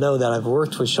people don't know that I've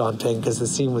worked with Sean Penn because the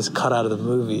scene was cut out of the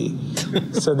movie.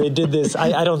 So they did this.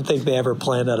 I don't think they ever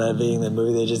planned on it being the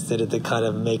movie. They just did it to kind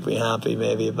of make me happy,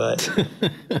 maybe. But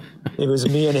it was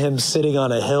me and him sitting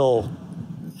on a hill,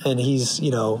 and he's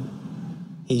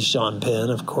Sean Penn,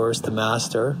 of course, the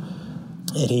master,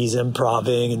 and he's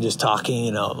improvising and just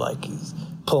talking, like he's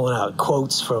pulling out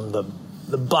quotes from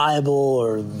the Bible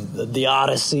or the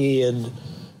Odyssey and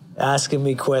asking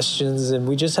me questions, and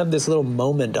we just have this little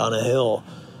moment on a hill.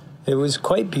 It was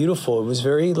quite beautiful. It was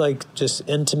very just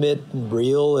intimate and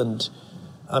real, and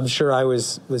I'm sure I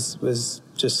was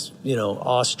just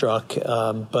awestruck.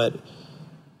 But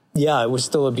yeah, it was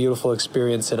still a beautiful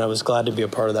experience, and I was glad to be a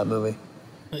part of that movie.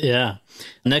 Yeah.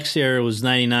 Next year was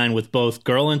 99 with both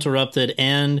Girl Interrupted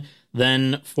and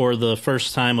then for the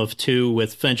first time of two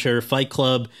with Fincher, Fight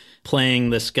Club, playing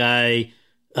this guy,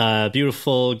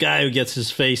 beautiful guy who gets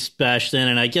his face bashed in.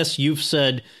 And I guess you've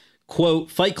said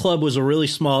quote, Fight Club was a really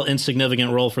small,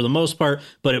 insignificant role for the most part,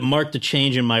 but it marked a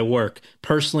change in my work.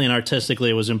 Personally and artistically,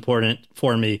 it was important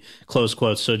for me, close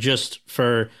quote. So just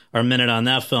for our minute on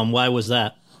that film, why was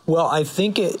that? Well, I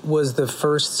think it was the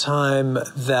first time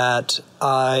that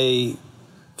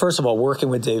first of all, working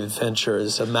with David Fincher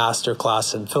is a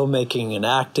masterclass in filmmaking and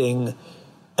acting.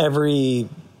 Every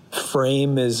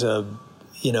frame is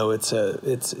it's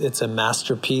a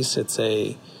masterpiece.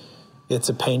 It's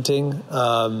a painting,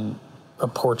 a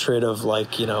portrait of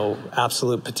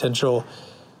absolute potential,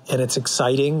 and it's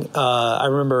exciting. I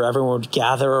remember everyone would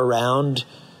gather around,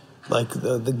 like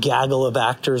the gaggle of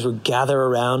actors would gather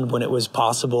around when it was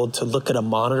possible to look at a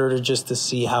monitor to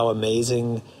see how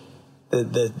amazing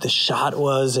the shot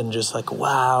was, and just like,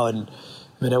 wow. And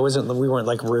I mean, we weren't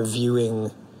like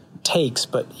reviewing takes,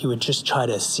 but you would just try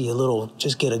to see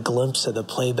just get a glimpse of the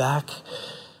playback.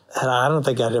 And I don't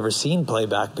think I'd ever seen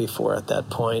playback before at that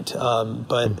point.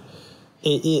 But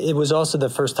it was also the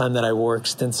first time that I wore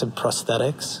extensive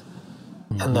prosthetics,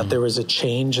 and that there was a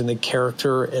change in the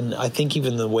character. And I think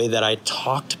even the way that I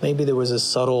talked, maybe there was a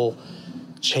subtle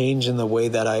change in the way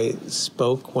that I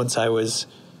spoke once I was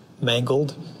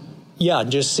mangled. Yeah,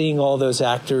 just seeing all those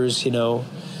actors,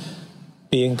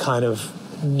 being kind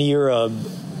of near a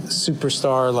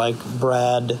superstar like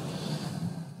Brad,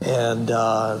 and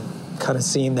kind of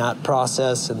seeing that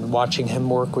process and watching him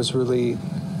work was really,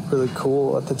 really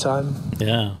cool at the time.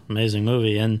 Yeah, amazing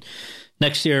movie. And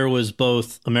next year was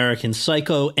both American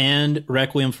Psycho and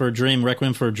Requiem for a Dream.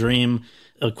 Requiem for a Dream,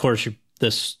 of course,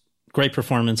 this great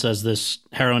performance as this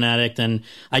heroin addict. And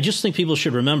I just think people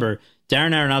should remember,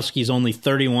 Darren Aronofsky is only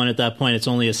 31 at that point. It's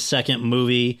only his second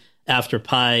movie after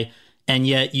Pi. And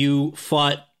yet you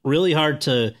fought really hard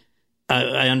to,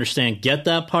 I understand, get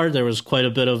that part. There was quite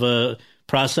a bit of a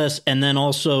process. And then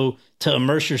also to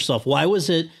immerse yourself. Why was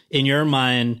it, in your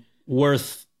mind,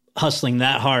 worth hustling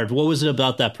that hard? What was it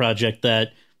about that project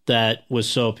that was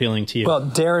so appealing to you? Well,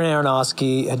 Darren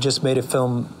Aronofsky had just made a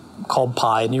film called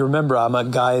Pi. And you remember, I'm a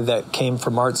guy that came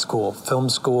from art school, film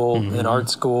school and art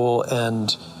school,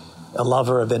 and a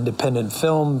lover of independent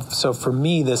film. So for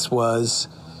me, this was,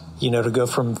 to go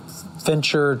from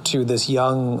Fincher to this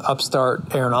young upstart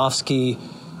Aronofsky.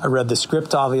 I read the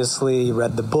script, obviously,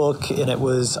 read the book, and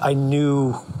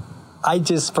I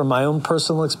just, from my own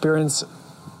personal experience,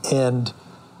 and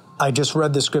I just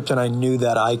read the script and I knew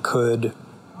that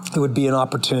it would be an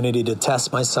opportunity to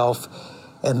test myself,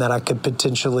 and that I could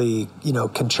potentially,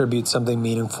 contribute something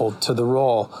meaningful to the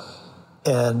role.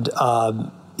 And,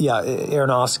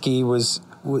 Aronofsky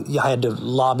I had to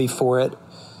lobby for it.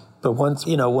 But once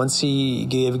he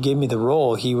gave me the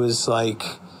role, he was like,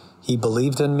 he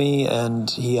believed in me and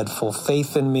he had full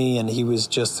faith in me, and he was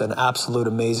just an absolute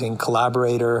amazing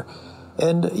collaborator.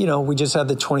 And, we just had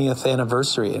the 20th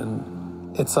anniversary,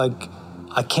 and it's like,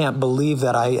 I can't believe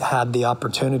that I had the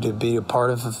opportunity to be a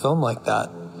part of a film like that.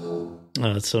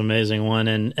 Oh, it's an amazing one.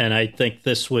 And I think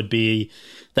this would be,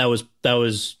 that was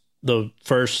the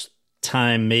first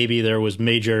time maybe there was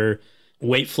major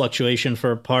weight fluctuation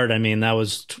for a part. I mean, that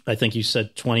was, I think you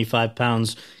said 25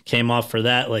 pounds came off for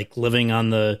that, like living on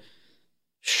the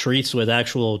streets with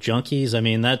actual junkies. I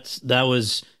mean, that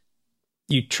was,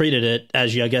 you treated it,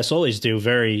 as you, I guess, always do,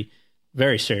 very,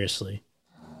 very seriously.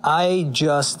 I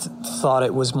just thought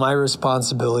it was my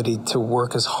responsibility to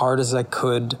work as hard as I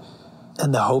could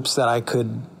in the hopes that I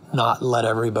could not let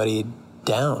everybody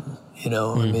down, I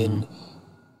mean,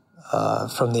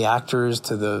 from the actors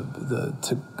to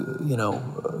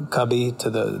Cubby to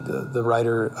the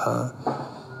writer,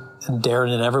 and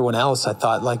Darren and everyone else. I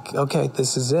thought, like, okay,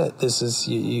 this is it. This is,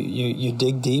 you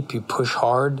dig deep, you push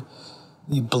hard,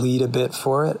 you bleed a bit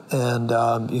for it,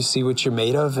 and you see what you're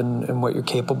made of and what you're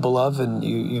capable of, and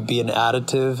you be an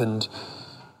additive and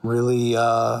really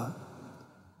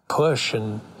push.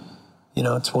 And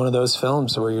it's one of those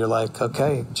films where you're like,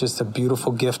 okay, just a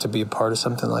beautiful gift to be a part of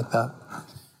something like that.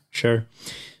 Sure.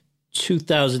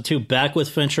 2002, back with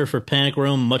Fincher for Panic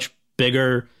Room, much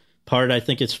bigger part, I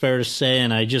think it's fair to say.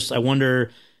 And I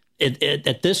wonder,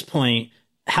 at this point,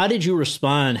 how do you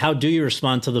respond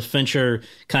to the Fincher,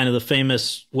 kind of the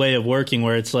famous way of working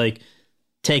where it's like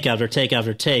take after take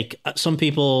after take? Some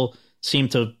people seem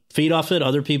to feed off it,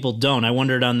 other people don't. I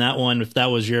wondered on that one if that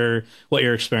was what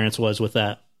your experience was with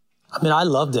that. I mean, I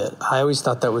loved it. I always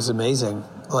thought that was amazing.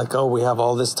 Like, oh, we have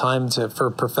all this time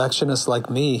for perfectionists like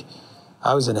me.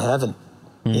 I was in heaven.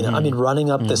 I mean, running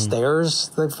up the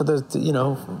stairs for the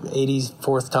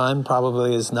 84th time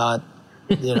probably is not.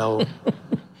 I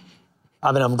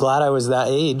mean, I'm glad I was that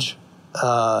age.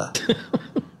 I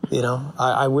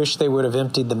wish they would have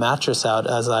emptied the mattress out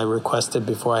as I requested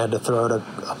before I had to throw it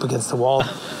up against the wall.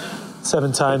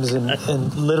 7 times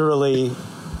and literally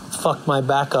fucked my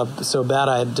back up so bad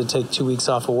I had to take 2 weeks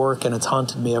off of work, and it's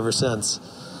haunted me ever since.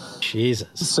 Jesus.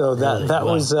 So that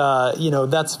wow. was,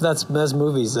 that's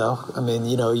movies though. I mean,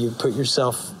 you put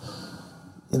yourself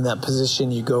in that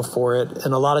position, you go for it.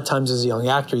 And a lot of times as a young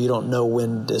actor, you don't know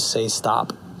when to say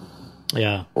stop.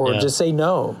 Yeah. Or just say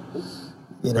no,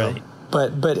 Right.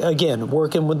 But again,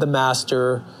 working with the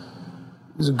master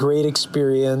was a great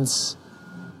experience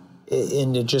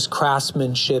in just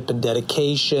craftsmanship and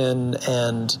dedication.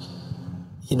 And,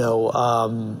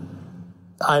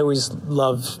 I always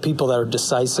love people that are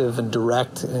decisive and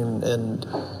direct and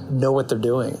know what they're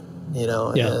doing,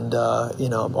 and,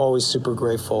 I'm always super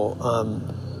grateful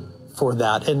for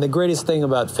that. And the greatest thing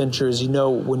about Fincher is,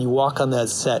 when you walk on that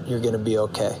set, you're going to be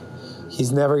okay.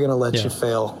 He's never going to let you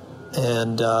fail.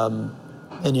 And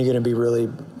you're going to be really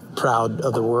proud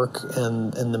of the work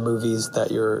and the movies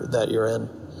that you're in.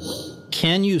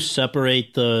 Can you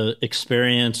separate the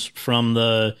experience from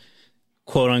the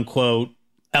quote unquote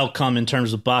outcome in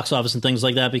terms of box office and things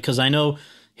like that? Because I know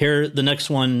here the next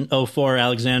one, 04,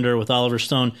 Alexander with Oliver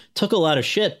Stone, took a lot of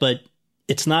shit, but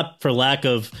it's not for lack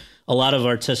of a lot of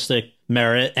artistic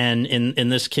merit. And in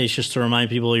this case, just to remind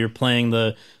people, you're playing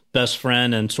the best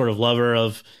friend and sort of lover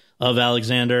of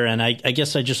Alexander. And I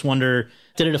guess I just wonder,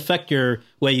 did it affect your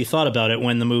way you thought about it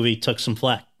when the movie took some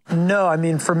flack? No, I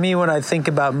mean, for me, when I think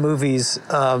about movies,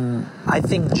 I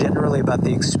think generally about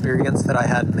the experience that I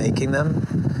had making them.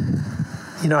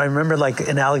 I remember like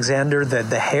in Alexander that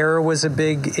the hair was a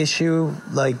big issue.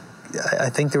 Like, I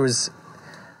think there was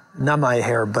not my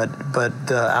hair, but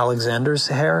Alexander's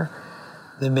hair.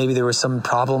 Then maybe there was some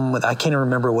problem with, I can't even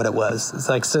remember what it was. It's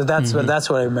like, so that's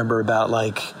what I remember about,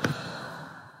 like,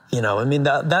 I mean,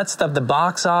 that stuff, the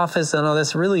box office and all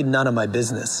that's really none of my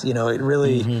business. It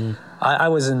really, I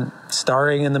wasn't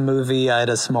starring in the movie. I had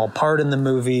a small part in the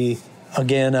movie.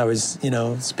 Again, I was,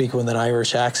 speaking with an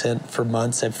Irish accent for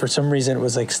months. And for some reason, it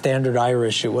was like standard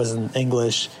Irish. It wasn't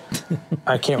English.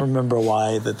 I can't remember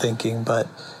why, the thinking. But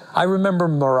I remember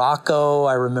Morocco.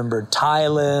 I remember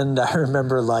Thailand. I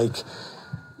remember, like,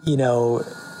 the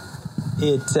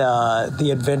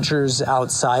adventures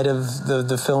outside of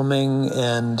the filming.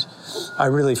 And I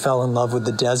really fell in love with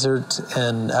the desert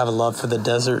and have a love for the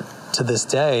desert to this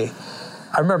day.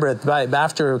 I remember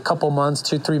after a couple months,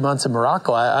 2-3 months in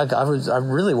Morocco, I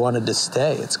really wanted to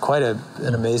stay. It's quite an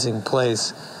amazing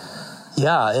place.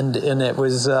 Yeah, and it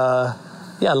was, I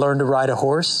learned to ride a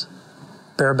horse,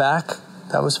 bareback.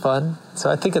 That was fun.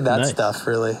 So I think of that stuff,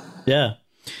 really. Yeah.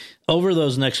 Over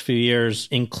those next few years,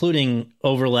 including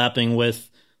overlapping with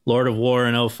Lord of War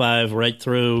in 05, right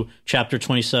through Chapter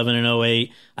 27 in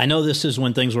 08, I know this is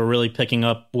when things were really picking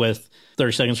up with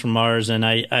 30 Seconds from Mars, and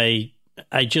I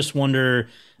just wonder,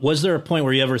 was there a point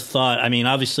where you ever thought, I mean,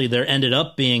 obviously there ended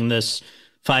up being this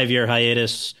 5-year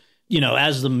hiatus,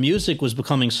 as the music was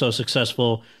becoming so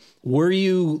successful, were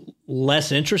you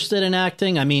less interested in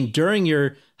acting? I mean, during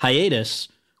your hiatus,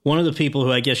 one of the people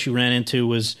who I guess you ran into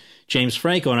was James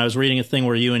Franco, and I was reading a thing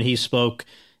where you and he spoke,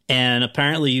 and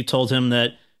apparently you told him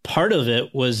that part of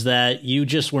it was that you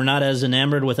just were not as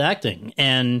enamored with acting,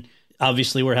 and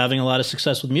obviously we're having a lot of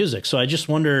success with music. So I just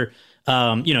wonder,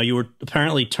 you were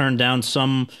apparently turned down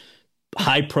some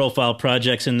high-profile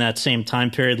projects in that same time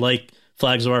period, like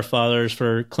Flags of Our Fathers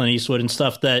for Clint Eastwood and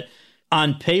stuff that,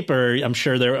 on paper, I'm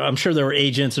sure there were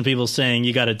agents and people saying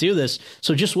you got to do this.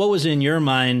 So, just what was in your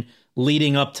mind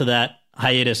leading up to that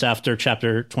hiatus after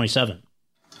Chapter 27?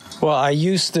 Well, I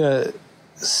used to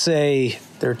say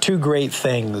there are 2 great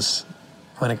things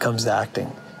when it comes to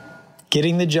acting: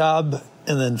 getting the job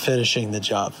and then finishing the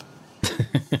job.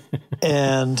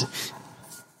 And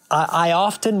I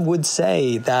often would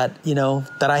say that,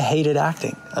 that I hated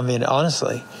acting. I mean,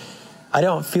 honestly, I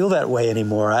don't feel that way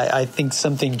anymore. I think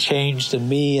something changed in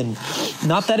me, and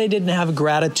not that I didn't have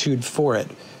gratitude for it,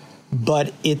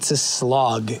 but it's a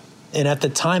slog. And at the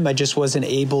time, I just wasn't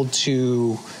able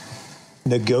to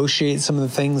negotiate some of the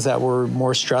things that were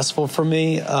more stressful for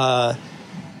me. And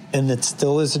it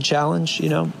still is a challenge,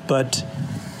 but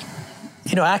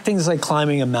acting is like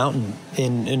climbing a mountain.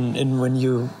 And when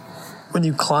you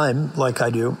climb, like I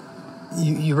do,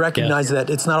 you recognize that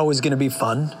it's not always going to be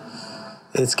fun.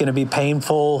 It's going to be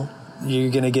painful.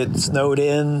 You're going to get snowed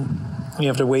in. You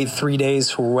have to wait 3 days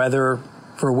for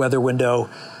a weather window.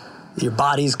 Your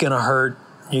body's going to hurt.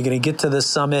 You're going to get to the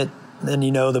summit, and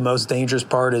the most dangerous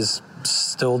part is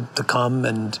still to come,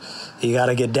 and you got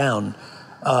to get down.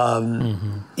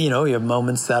 You have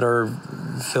moments that are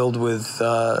filled with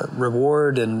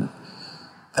reward and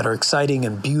that are exciting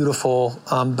and beautiful,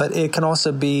 but it can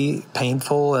also be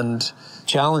painful and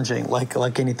challenging,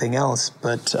 like anything else.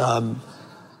 But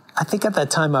I think at that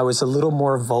time I was a little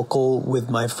more vocal with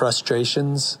my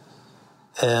frustrations.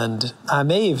 And I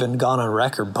may even gone on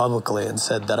record publicly and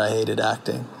said that I hated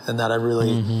acting and that I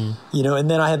really, and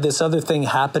then I had this other thing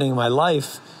happening in my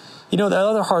life. The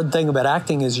other hard thing about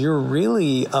acting is you're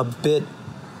really a bit,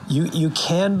 you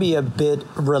can be a bit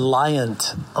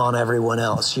reliant on everyone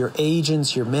else, your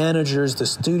agents, your managers, the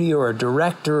studio or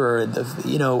director or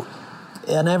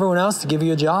and everyone else to give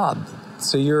you a job.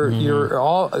 So you're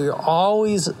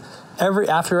always,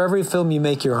 after every film you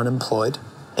make, you're unemployed.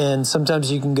 And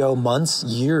sometimes you can go months,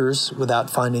 years without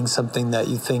finding something that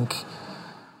you think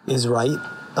is right,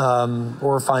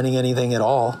 or finding anything at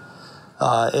all.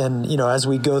 As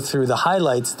we go through the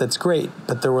highlights, that's great,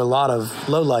 but there were a lot of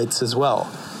lowlights as well.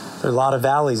 There are a lot of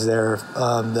valleys there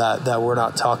that we're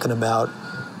not talking about.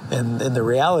 And the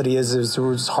reality is it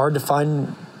was hard to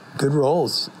find good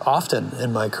roles often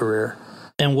in my career.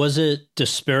 And was it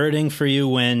dispiriting for you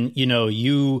when,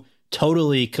 you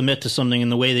totally commit to something in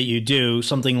the way that you do,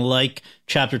 something like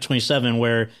Chapter 27,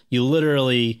 where you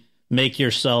literally make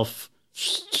yourself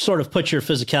sort of put your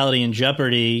physicality in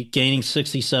jeopardy, gaining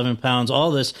 67 pounds, all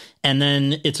this, and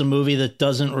then it's a movie that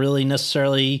doesn't really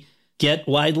necessarily get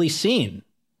widely seen?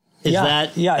 I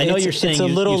know you're saying it's a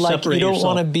little like you don't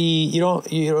want to be you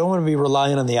don't want to be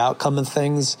relying on the outcome of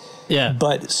things. Yeah.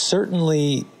 But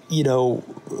certainly,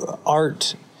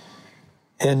 art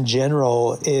in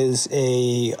general is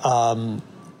a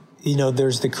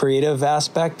there's the creative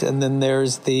aspect, and then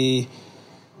there's the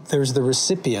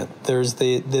recipient. There's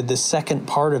the second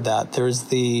part of that. There's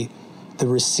the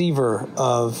receiver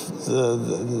of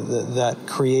that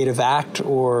creative act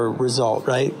or result,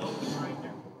 right?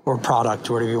 Or product,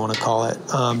 or whatever you want to call it.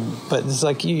 But it's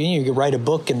like you could write a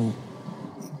book and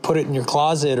put it in your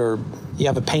closet, or you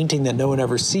have a painting that no one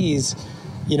ever sees.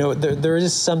 There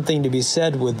is something to be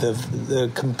said with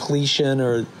the completion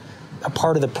or a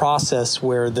part of the process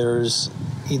where there's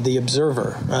the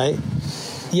observer, right?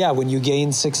 Yeah, when you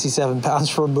gain 67 pounds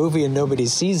for a movie and nobody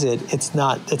sees it, it's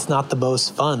not the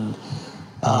most fun.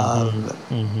 I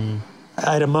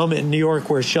had a moment in New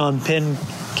York where Sean Penn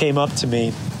came up to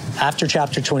me after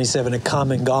Chapter 27 had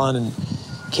come and gone, and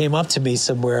came up to me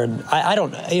somewhere, and I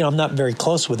don't, I'm not very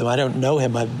close with him. I don't know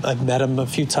him. I've met him a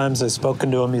few times. I've spoken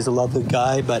to him. He's a lovely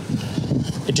guy, but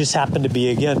it just happened to be,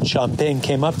 again, Sean Penn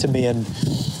came up to me and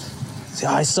said,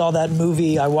 I saw that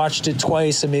movie. I watched it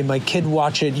twice. I made my kid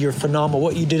watch it. You're phenomenal.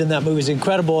 What you did in that movie is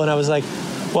incredible. And I was like,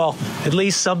 well, at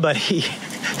least somebody,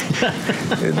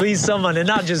 at least someone, and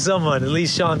not just someone, at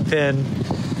least Sean Penn.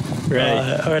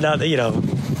 Right. Or not,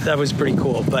 that was pretty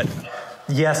cool. But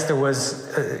yes, there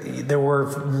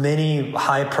were many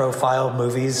high-profile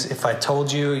movies. If I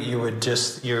told you, you would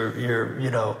just you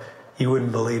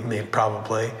wouldn't believe me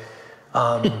probably.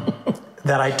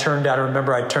 That I turned down. I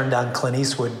remember I turned down Clint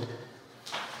Eastwood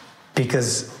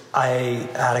because I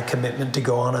had a commitment to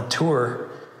go on a tour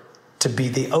to be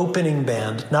the opening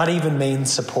band, not even main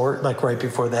support, like right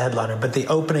before the headliner, but the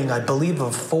opening, I believe,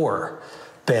 of 4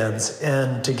 bands,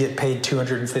 and to get paid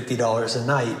 $250 a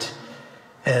night.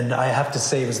 And I have to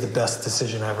say it was the best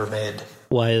decision I ever made.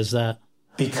 Why is that?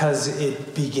 Because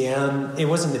it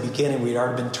wasn't the beginning. We'd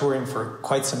already been touring for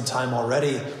quite some time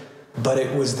already, but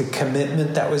it was the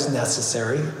commitment that was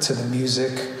necessary to the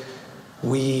music.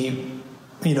 We,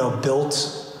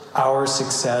 built our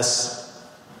success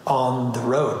on the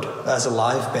road as a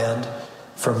live band,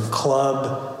 from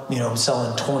club,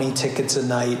 selling 20 tickets a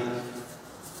night.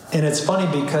 And it's funny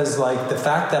because the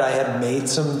fact that I had made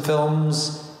some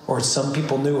films, or some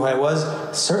people knew who I was,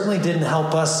 certainly didn't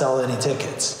help us sell any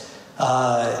tickets.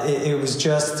 It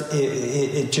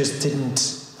just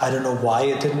didn't, I don't know why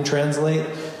it didn't translate.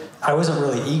 I wasn't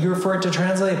really eager for it to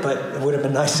translate, but it would have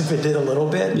been nice if it did a little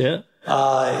bit. Yeah.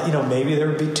 Maybe there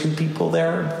would be 2 people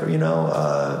there,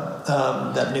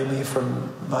 that knew me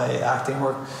from my acting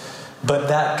work. But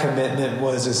that commitment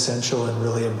was essential and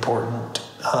really important.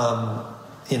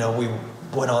 We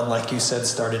went on, like you said,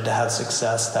 started to have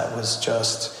success that was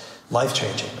just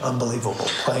life-changing, unbelievable,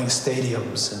 playing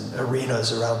stadiums and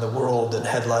arenas around the world and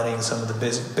headlining some of the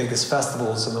biggest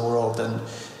festivals in the world. And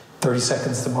 30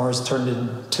 Seconds to Mars turned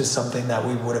into something that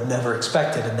we would have never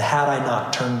expected. And had I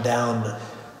not turned down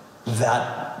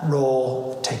that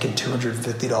role, taken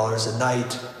 $250 a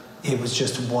night, it was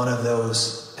just one of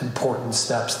those important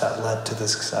steps that led to the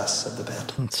success of the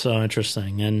band. It's so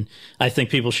interesting. And I think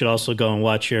people should also go and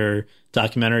watch your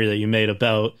documentary that you made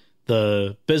about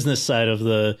the business side of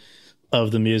the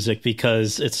music,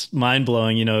 because it's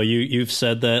mind-blowing. You've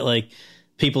said that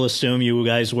people assume you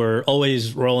guys were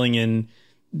always rolling in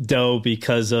dough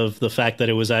because of the fact that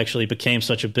it was actually became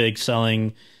such a big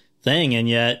selling thing, and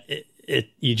yet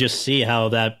you just see how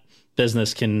that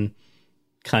business can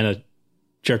kind of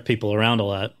jerk people around a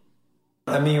lot.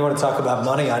 I mean, you want to talk about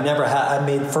money? I never had. I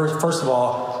mean, first of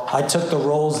all, I took the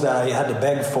roles that I had to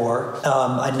beg for.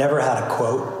 I never had a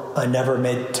quote. I never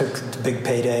took the big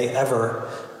payday ever.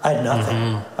 I had nothing.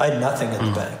 I had nothing in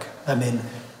the bank. I mean,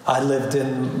 I lived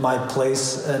in my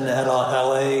place in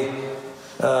LA.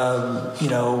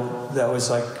 That was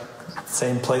like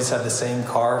same place, had the same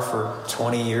car for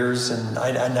 20 years, and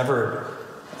I never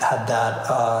had that.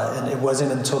 And it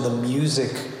wasn't until the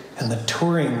music and the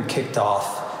touring kicked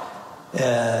off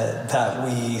that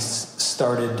we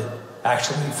started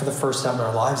actually, for the first time in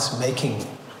our lives, making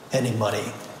any money.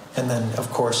 And then, of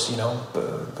course,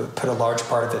 put a large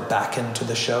part of it back into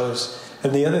the shows.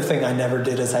 And the other thing I never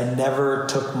did is I never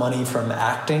took money from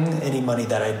acting, any money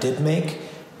that I did make,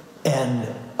 and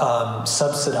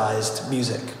subsidized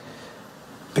music.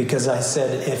 Because I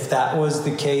said, if that was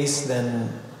the case, then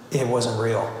it wasn't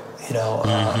real,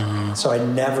 So I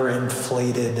never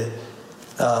inflated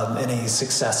any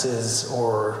successes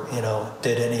or,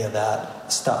 did any of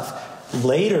that stuff.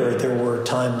 Later, there were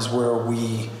times where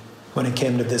when it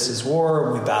came to This Is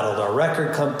War, we battled our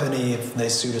record company. If they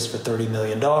sued us for $30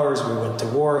 million, we went to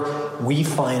war. We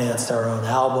financed our own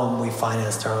album. We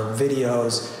financed our own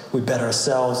videos. We bet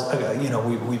ourselves.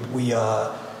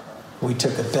 We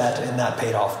took a bet, and that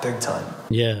paid off big time.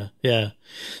 Yeah.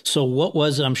 So what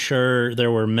was, I'm sure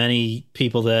there were many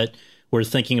people that were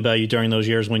thinking about you during those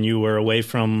years when you were away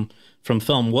from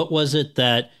film. What was it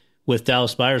that with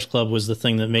Dallas Buyers Club was the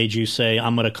thing that made you say,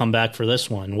 I'm going to come back for this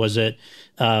one? Was it...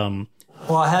 well,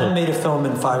 I hadn't made a film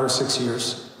in 5 or 6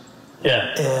 years.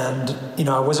 Yeah. And,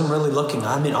 I wasn't really looking.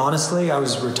 I mean, honestly, I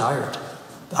was retired.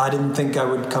 I didn't think I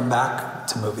would come back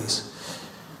to movies.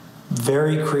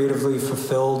 Very creatively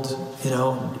fulfilled,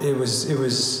 it was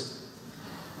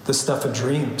the stuff of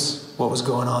dreams, what was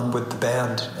going on with the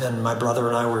band. And my brother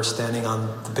and I were standing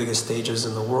on the biggest stages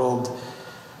in the world,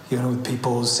 with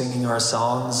people singing our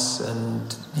songs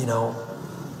and,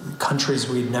 countries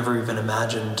we'd never even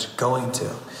imagined going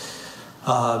to.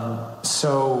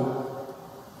 So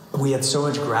we had so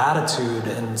much gratitude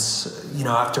and,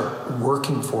 after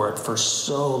working for it for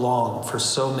so long, for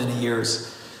so many years,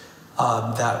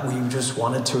 that we just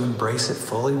wanted to embrace it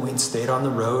fully. We stayed on the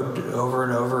road over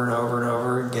and over and over and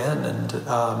over again. And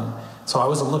so I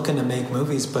wasn't looking to make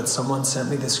movies, but someone sent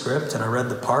me the script and I read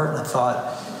the part and I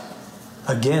thought,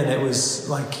 again, it was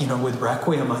like, with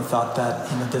Requiem, I thought that,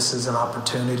 this is an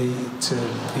opportunity to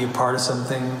be a part of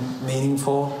something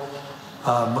meaningful.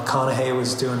 McConaughey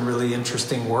was doing really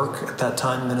interesting work at that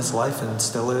time in his life and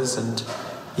still is. And,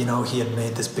 he had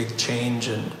made this big change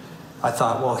and I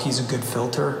thought, well, he's a good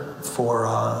filter for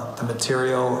the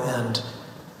material, and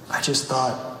I just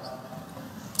thought,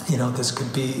 this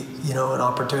could be, an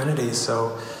opportunity.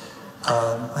 So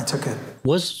I took it.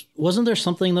 Wasn't there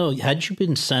something though? Had you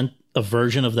been sent a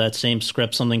version of that same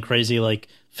script, something crazy like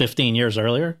 15 years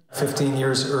earlier? 15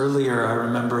 years earlier, I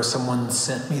remember someone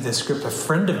sent me the script. A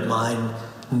friend of mine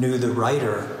knew the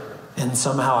writer, and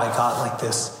somehow I got like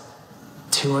this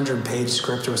 200-page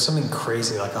script. It was something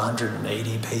crazy, like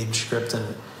 180-page script,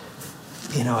 and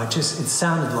it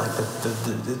sounded like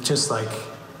the just like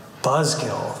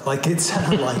buzzkill. Like it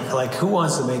sounded like who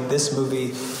wants to make this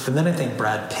movie? And then I think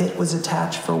Brad Pitt was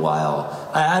attached for a while.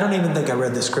 I don't even think I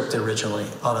read the script originally,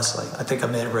 honestly. I think I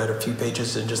may have read a few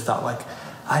pages and just thought, like,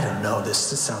 I don't know, this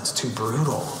sounds too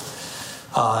brutal.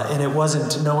 And it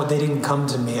wasn't. No, they didn't come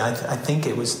to me. I think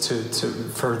it was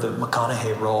for the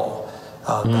McConaughey role.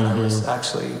 That I was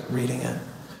actually reading it.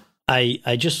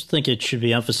 I just think it should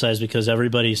be emphasized because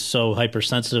everybody's so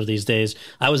hypersensitive these days.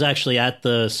 I was actually at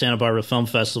the Santa Barbara Film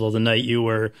Festival the night you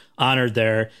were honored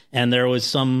there, and there was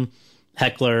some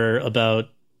heckler about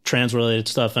trans-related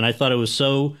stuff, and I thought it was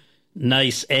so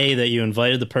nice, A, that you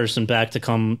invited the person back to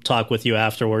come talk with you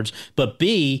afterwards, but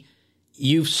B,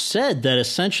 you've said that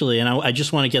essentially, and I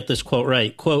just want to get this quote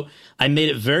right, quote, I made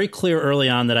it very clear early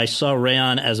on that I saw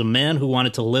Rayon as a man who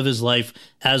wanted to live his life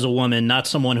as a woman, not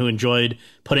someone who enjoyed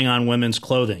putting on women's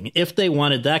clothing. If they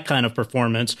wanted that kind of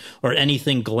performance or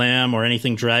anything glam or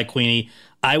anything drag queeny,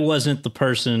 I wasn't the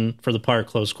person for the part,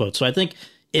 close quote. So I think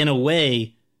in a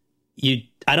way,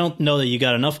 I don't know that you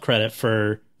got enough credit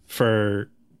for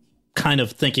kind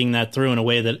of thinking that through in a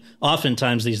way that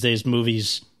oftentimes these days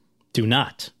movies do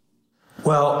not.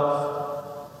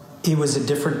 Well, it was a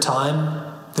different time.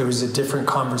 There was a different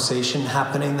conversation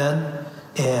happening then.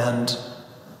 And,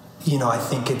 I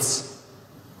think it's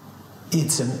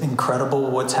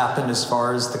incredible what's happened as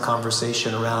far as the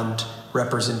conversation around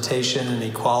representation and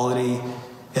equality.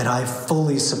 And I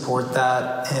fully support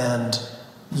that. And,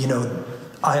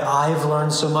 I've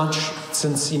learned so much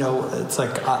since, it's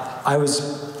like I was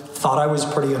thought I was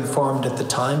pretty informed at the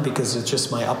time because it's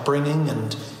just my upbringing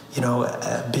and,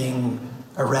 being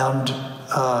around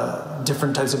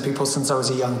different types of people since I was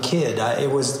a young kid.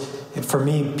 For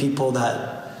me, people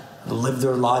that lived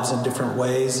their lives in different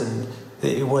ways, and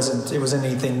it wasn't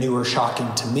anything new or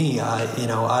shocking to me. I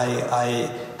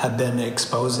had been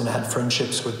exposed and had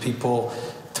friendships with people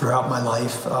throughout my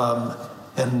life,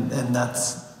 and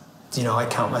that's, I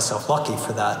count myself lucky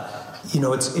for that.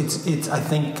 I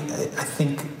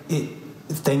think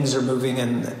things are moving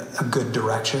in a good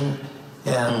direction,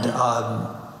 and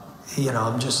I'm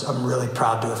really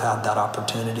proud to have had that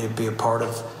opportunity to be a part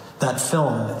of that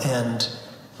film. And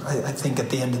I think at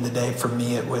the end of the day, for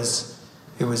me, it was.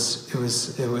 I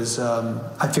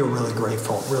feel really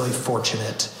grateful, really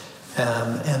fortunate,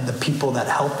 and the people that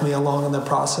helped me along in the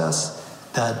process,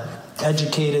 that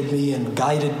educated me and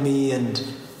guided me, and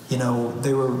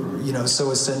they were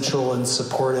so essential and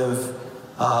supportive.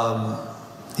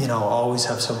 Always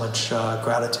have so much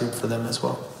gratitude for them as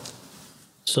well.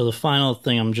 So the final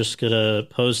thing I'm just going to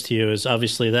pose to you is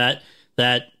obviously that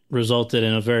resulted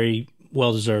in a very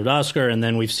well-deserved Oscar, and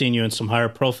then we've seen you in some higher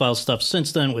profile stuff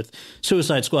since then with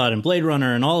Suicide Squad and Blade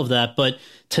Runner and all of that. But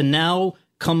to now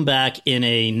come back in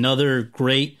another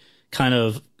great kind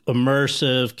of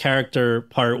immersive character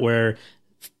part where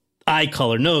eye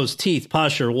color, nose, teeth,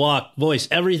 posture, walk, voice,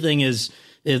 everything this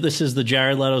is the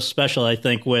Jared Leto special, I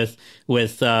think, with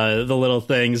the little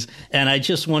things. And I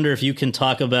just wonder if you can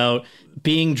talk about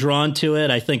being drawn to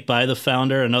it, I think, by The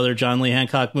Founder, another John Lee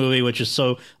Hancock movie, which is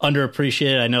so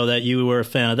underappreciated. I know that you were a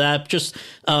fan of that. Just,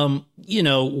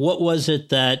 what was it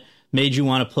that made you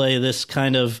want to play this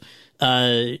kind of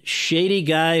shady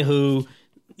guy who,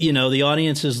 the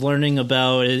audience is learning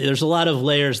about? There's a lot of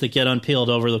layers that get unpeeled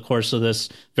over the course of this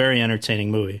very entertaining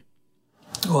movie.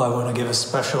 Well, I want to give a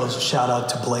special shout out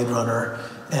to Blade Runner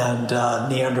and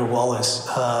Neander Wallace,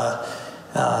 a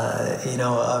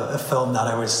film that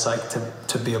I was psyched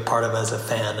to be a part of as a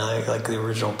fan. I like the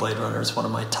original Blade Runner is one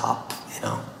of my top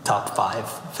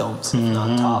 5 films, if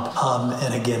not top.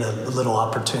 And again, a little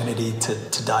opportunity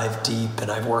to dive deep. And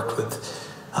I've worked with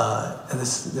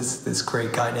this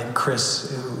great guy named Chris,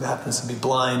 who happens to be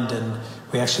blind, and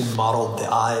we actually modeled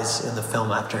the eyes in the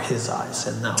film after his eyes,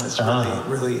 and that was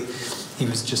really. He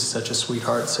was just such a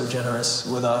sweetheart, so generous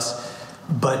with us.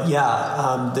 But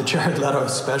the Jared Leto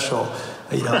special.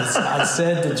 I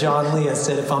said to John Lee,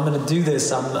 if I'm going to do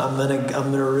this, I'm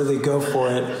going to really go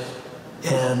for it.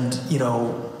 And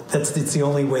it's the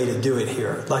only way to do it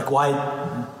here. Like, why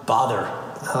bother?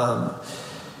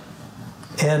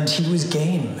 And he was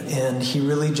game, and he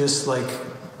really just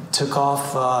took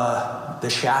off the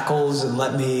shackles and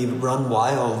let me run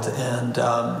wild. And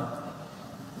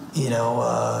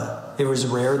it was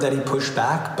rare that he pushed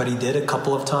back, but he did a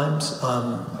couple of times.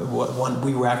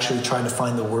 We were actually trying to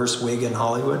find the worst wig in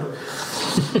Hollywood.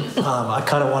 I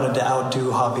kind of wanted to outdo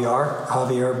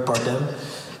Javier Bardem.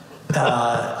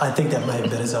 I think that might have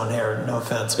been his own hair, no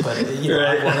offense, but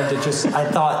right. I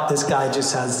thought this guy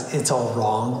just it's all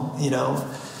wrong,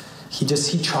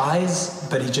 He tries,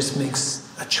 but he just makes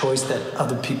a choice that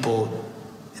other people,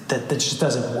 that just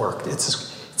doesn't work.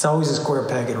 It's always a square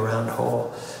peg in a round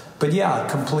hole. But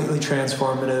completely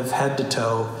transformative, head to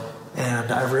toe.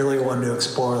 And I really wanted to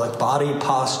explore body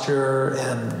posture,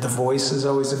 and the voice is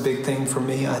always a big thing for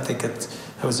me. I think that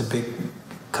was a big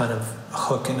kind of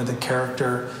hook into the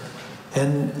character.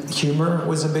 And humor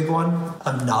was a big one.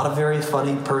 I'm not a very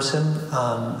funny person,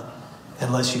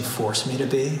 unless you force me to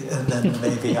be. And then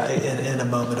maybe in a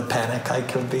moment of panic, I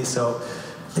could be. So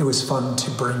it was fun to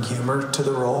bring humor to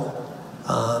the role.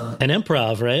 And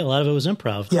improv, right? A lot of it was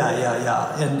improv. Yeah.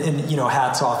 And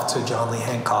hats off to John Lee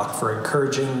Hancock for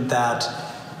encouraging that.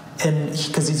 And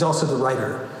because he's also the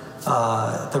writer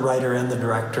and the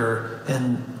director.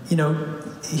 And,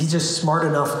 he's just smart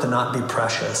enough to not be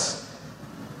precious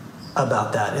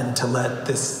about that, and to let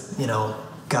this,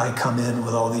 guy come in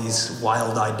with all these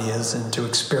wild ideas and to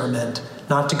experiment,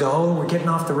 not to go, we're getting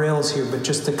off the rails here, but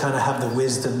just to kind of have the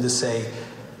wisdom to say,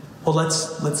 well,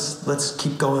 let's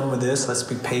keep going with this. Let's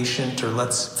be patient, or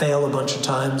let's fail a bunch of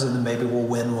times, and then maybe we'll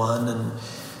win one.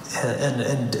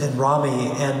 And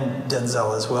Rami and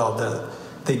Denzel as well.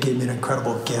 They gave me an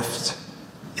incredible gift,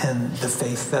 and the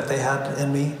faith that they had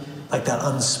in me, like that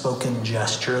unspoken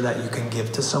gesture that you can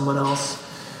give to someone else.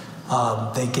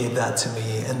 They gave that to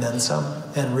me, and then some,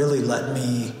 and really let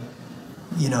me,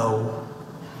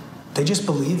 they just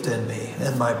believed in me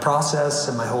and my process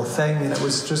and my whole thing, and it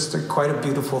was just quite a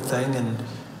beautiful thing, and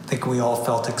I think we all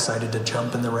felt excited to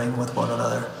jump in the ring with one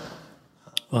another.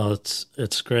 Well,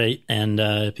 it's great,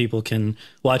 and people can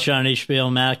watch it on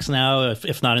HBO Max now,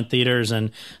 if not in theaters.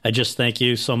 And I just thank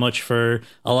you so much for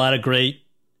a lot of great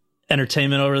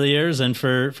entertainment over the years and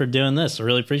for doing this. I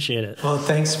really appreciate it. Well,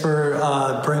 thanks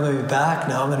for bringing me back.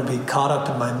 Now I'm going to be caught up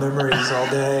in my memories all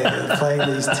day playing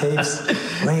these tapes.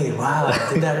 Wait, wow,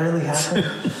 did that really happen?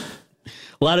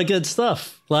 A lot of good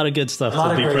stuff. A lot of good stuff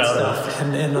to be proud of.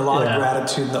 And a lot of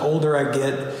gratitude. And the older I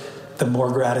get, the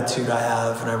more gratitude I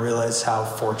have, and I realize how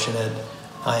fortunate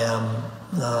I am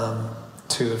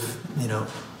to have,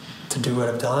 to do what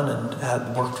I've done and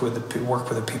had work with the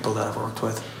people that I've worked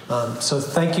with. So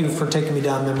thank you for taking me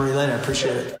down memory lane. I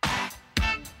appreciate it.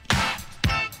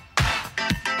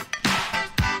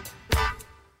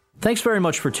 Thanks very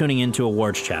much for tuning in to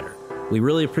Awards Chatter. We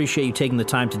really appreciate you taking the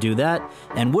time to do that,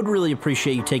 and would really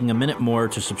appreciate you taking a minute more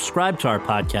to subscribe to our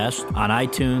podcast on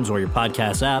iTunes or your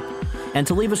podcast app, and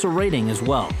to leave us a rating as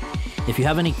well. If you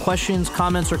have any questions,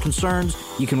 comments, or concerns,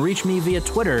 you can reach me via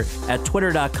Twitter at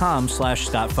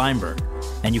twitter.com/Scott Feinberg.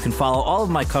 And you can follow all of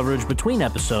my coverage between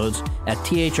episodes at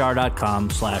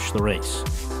thr.com/The Race.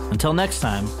 Until next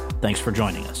time, thanks for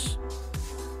joining us.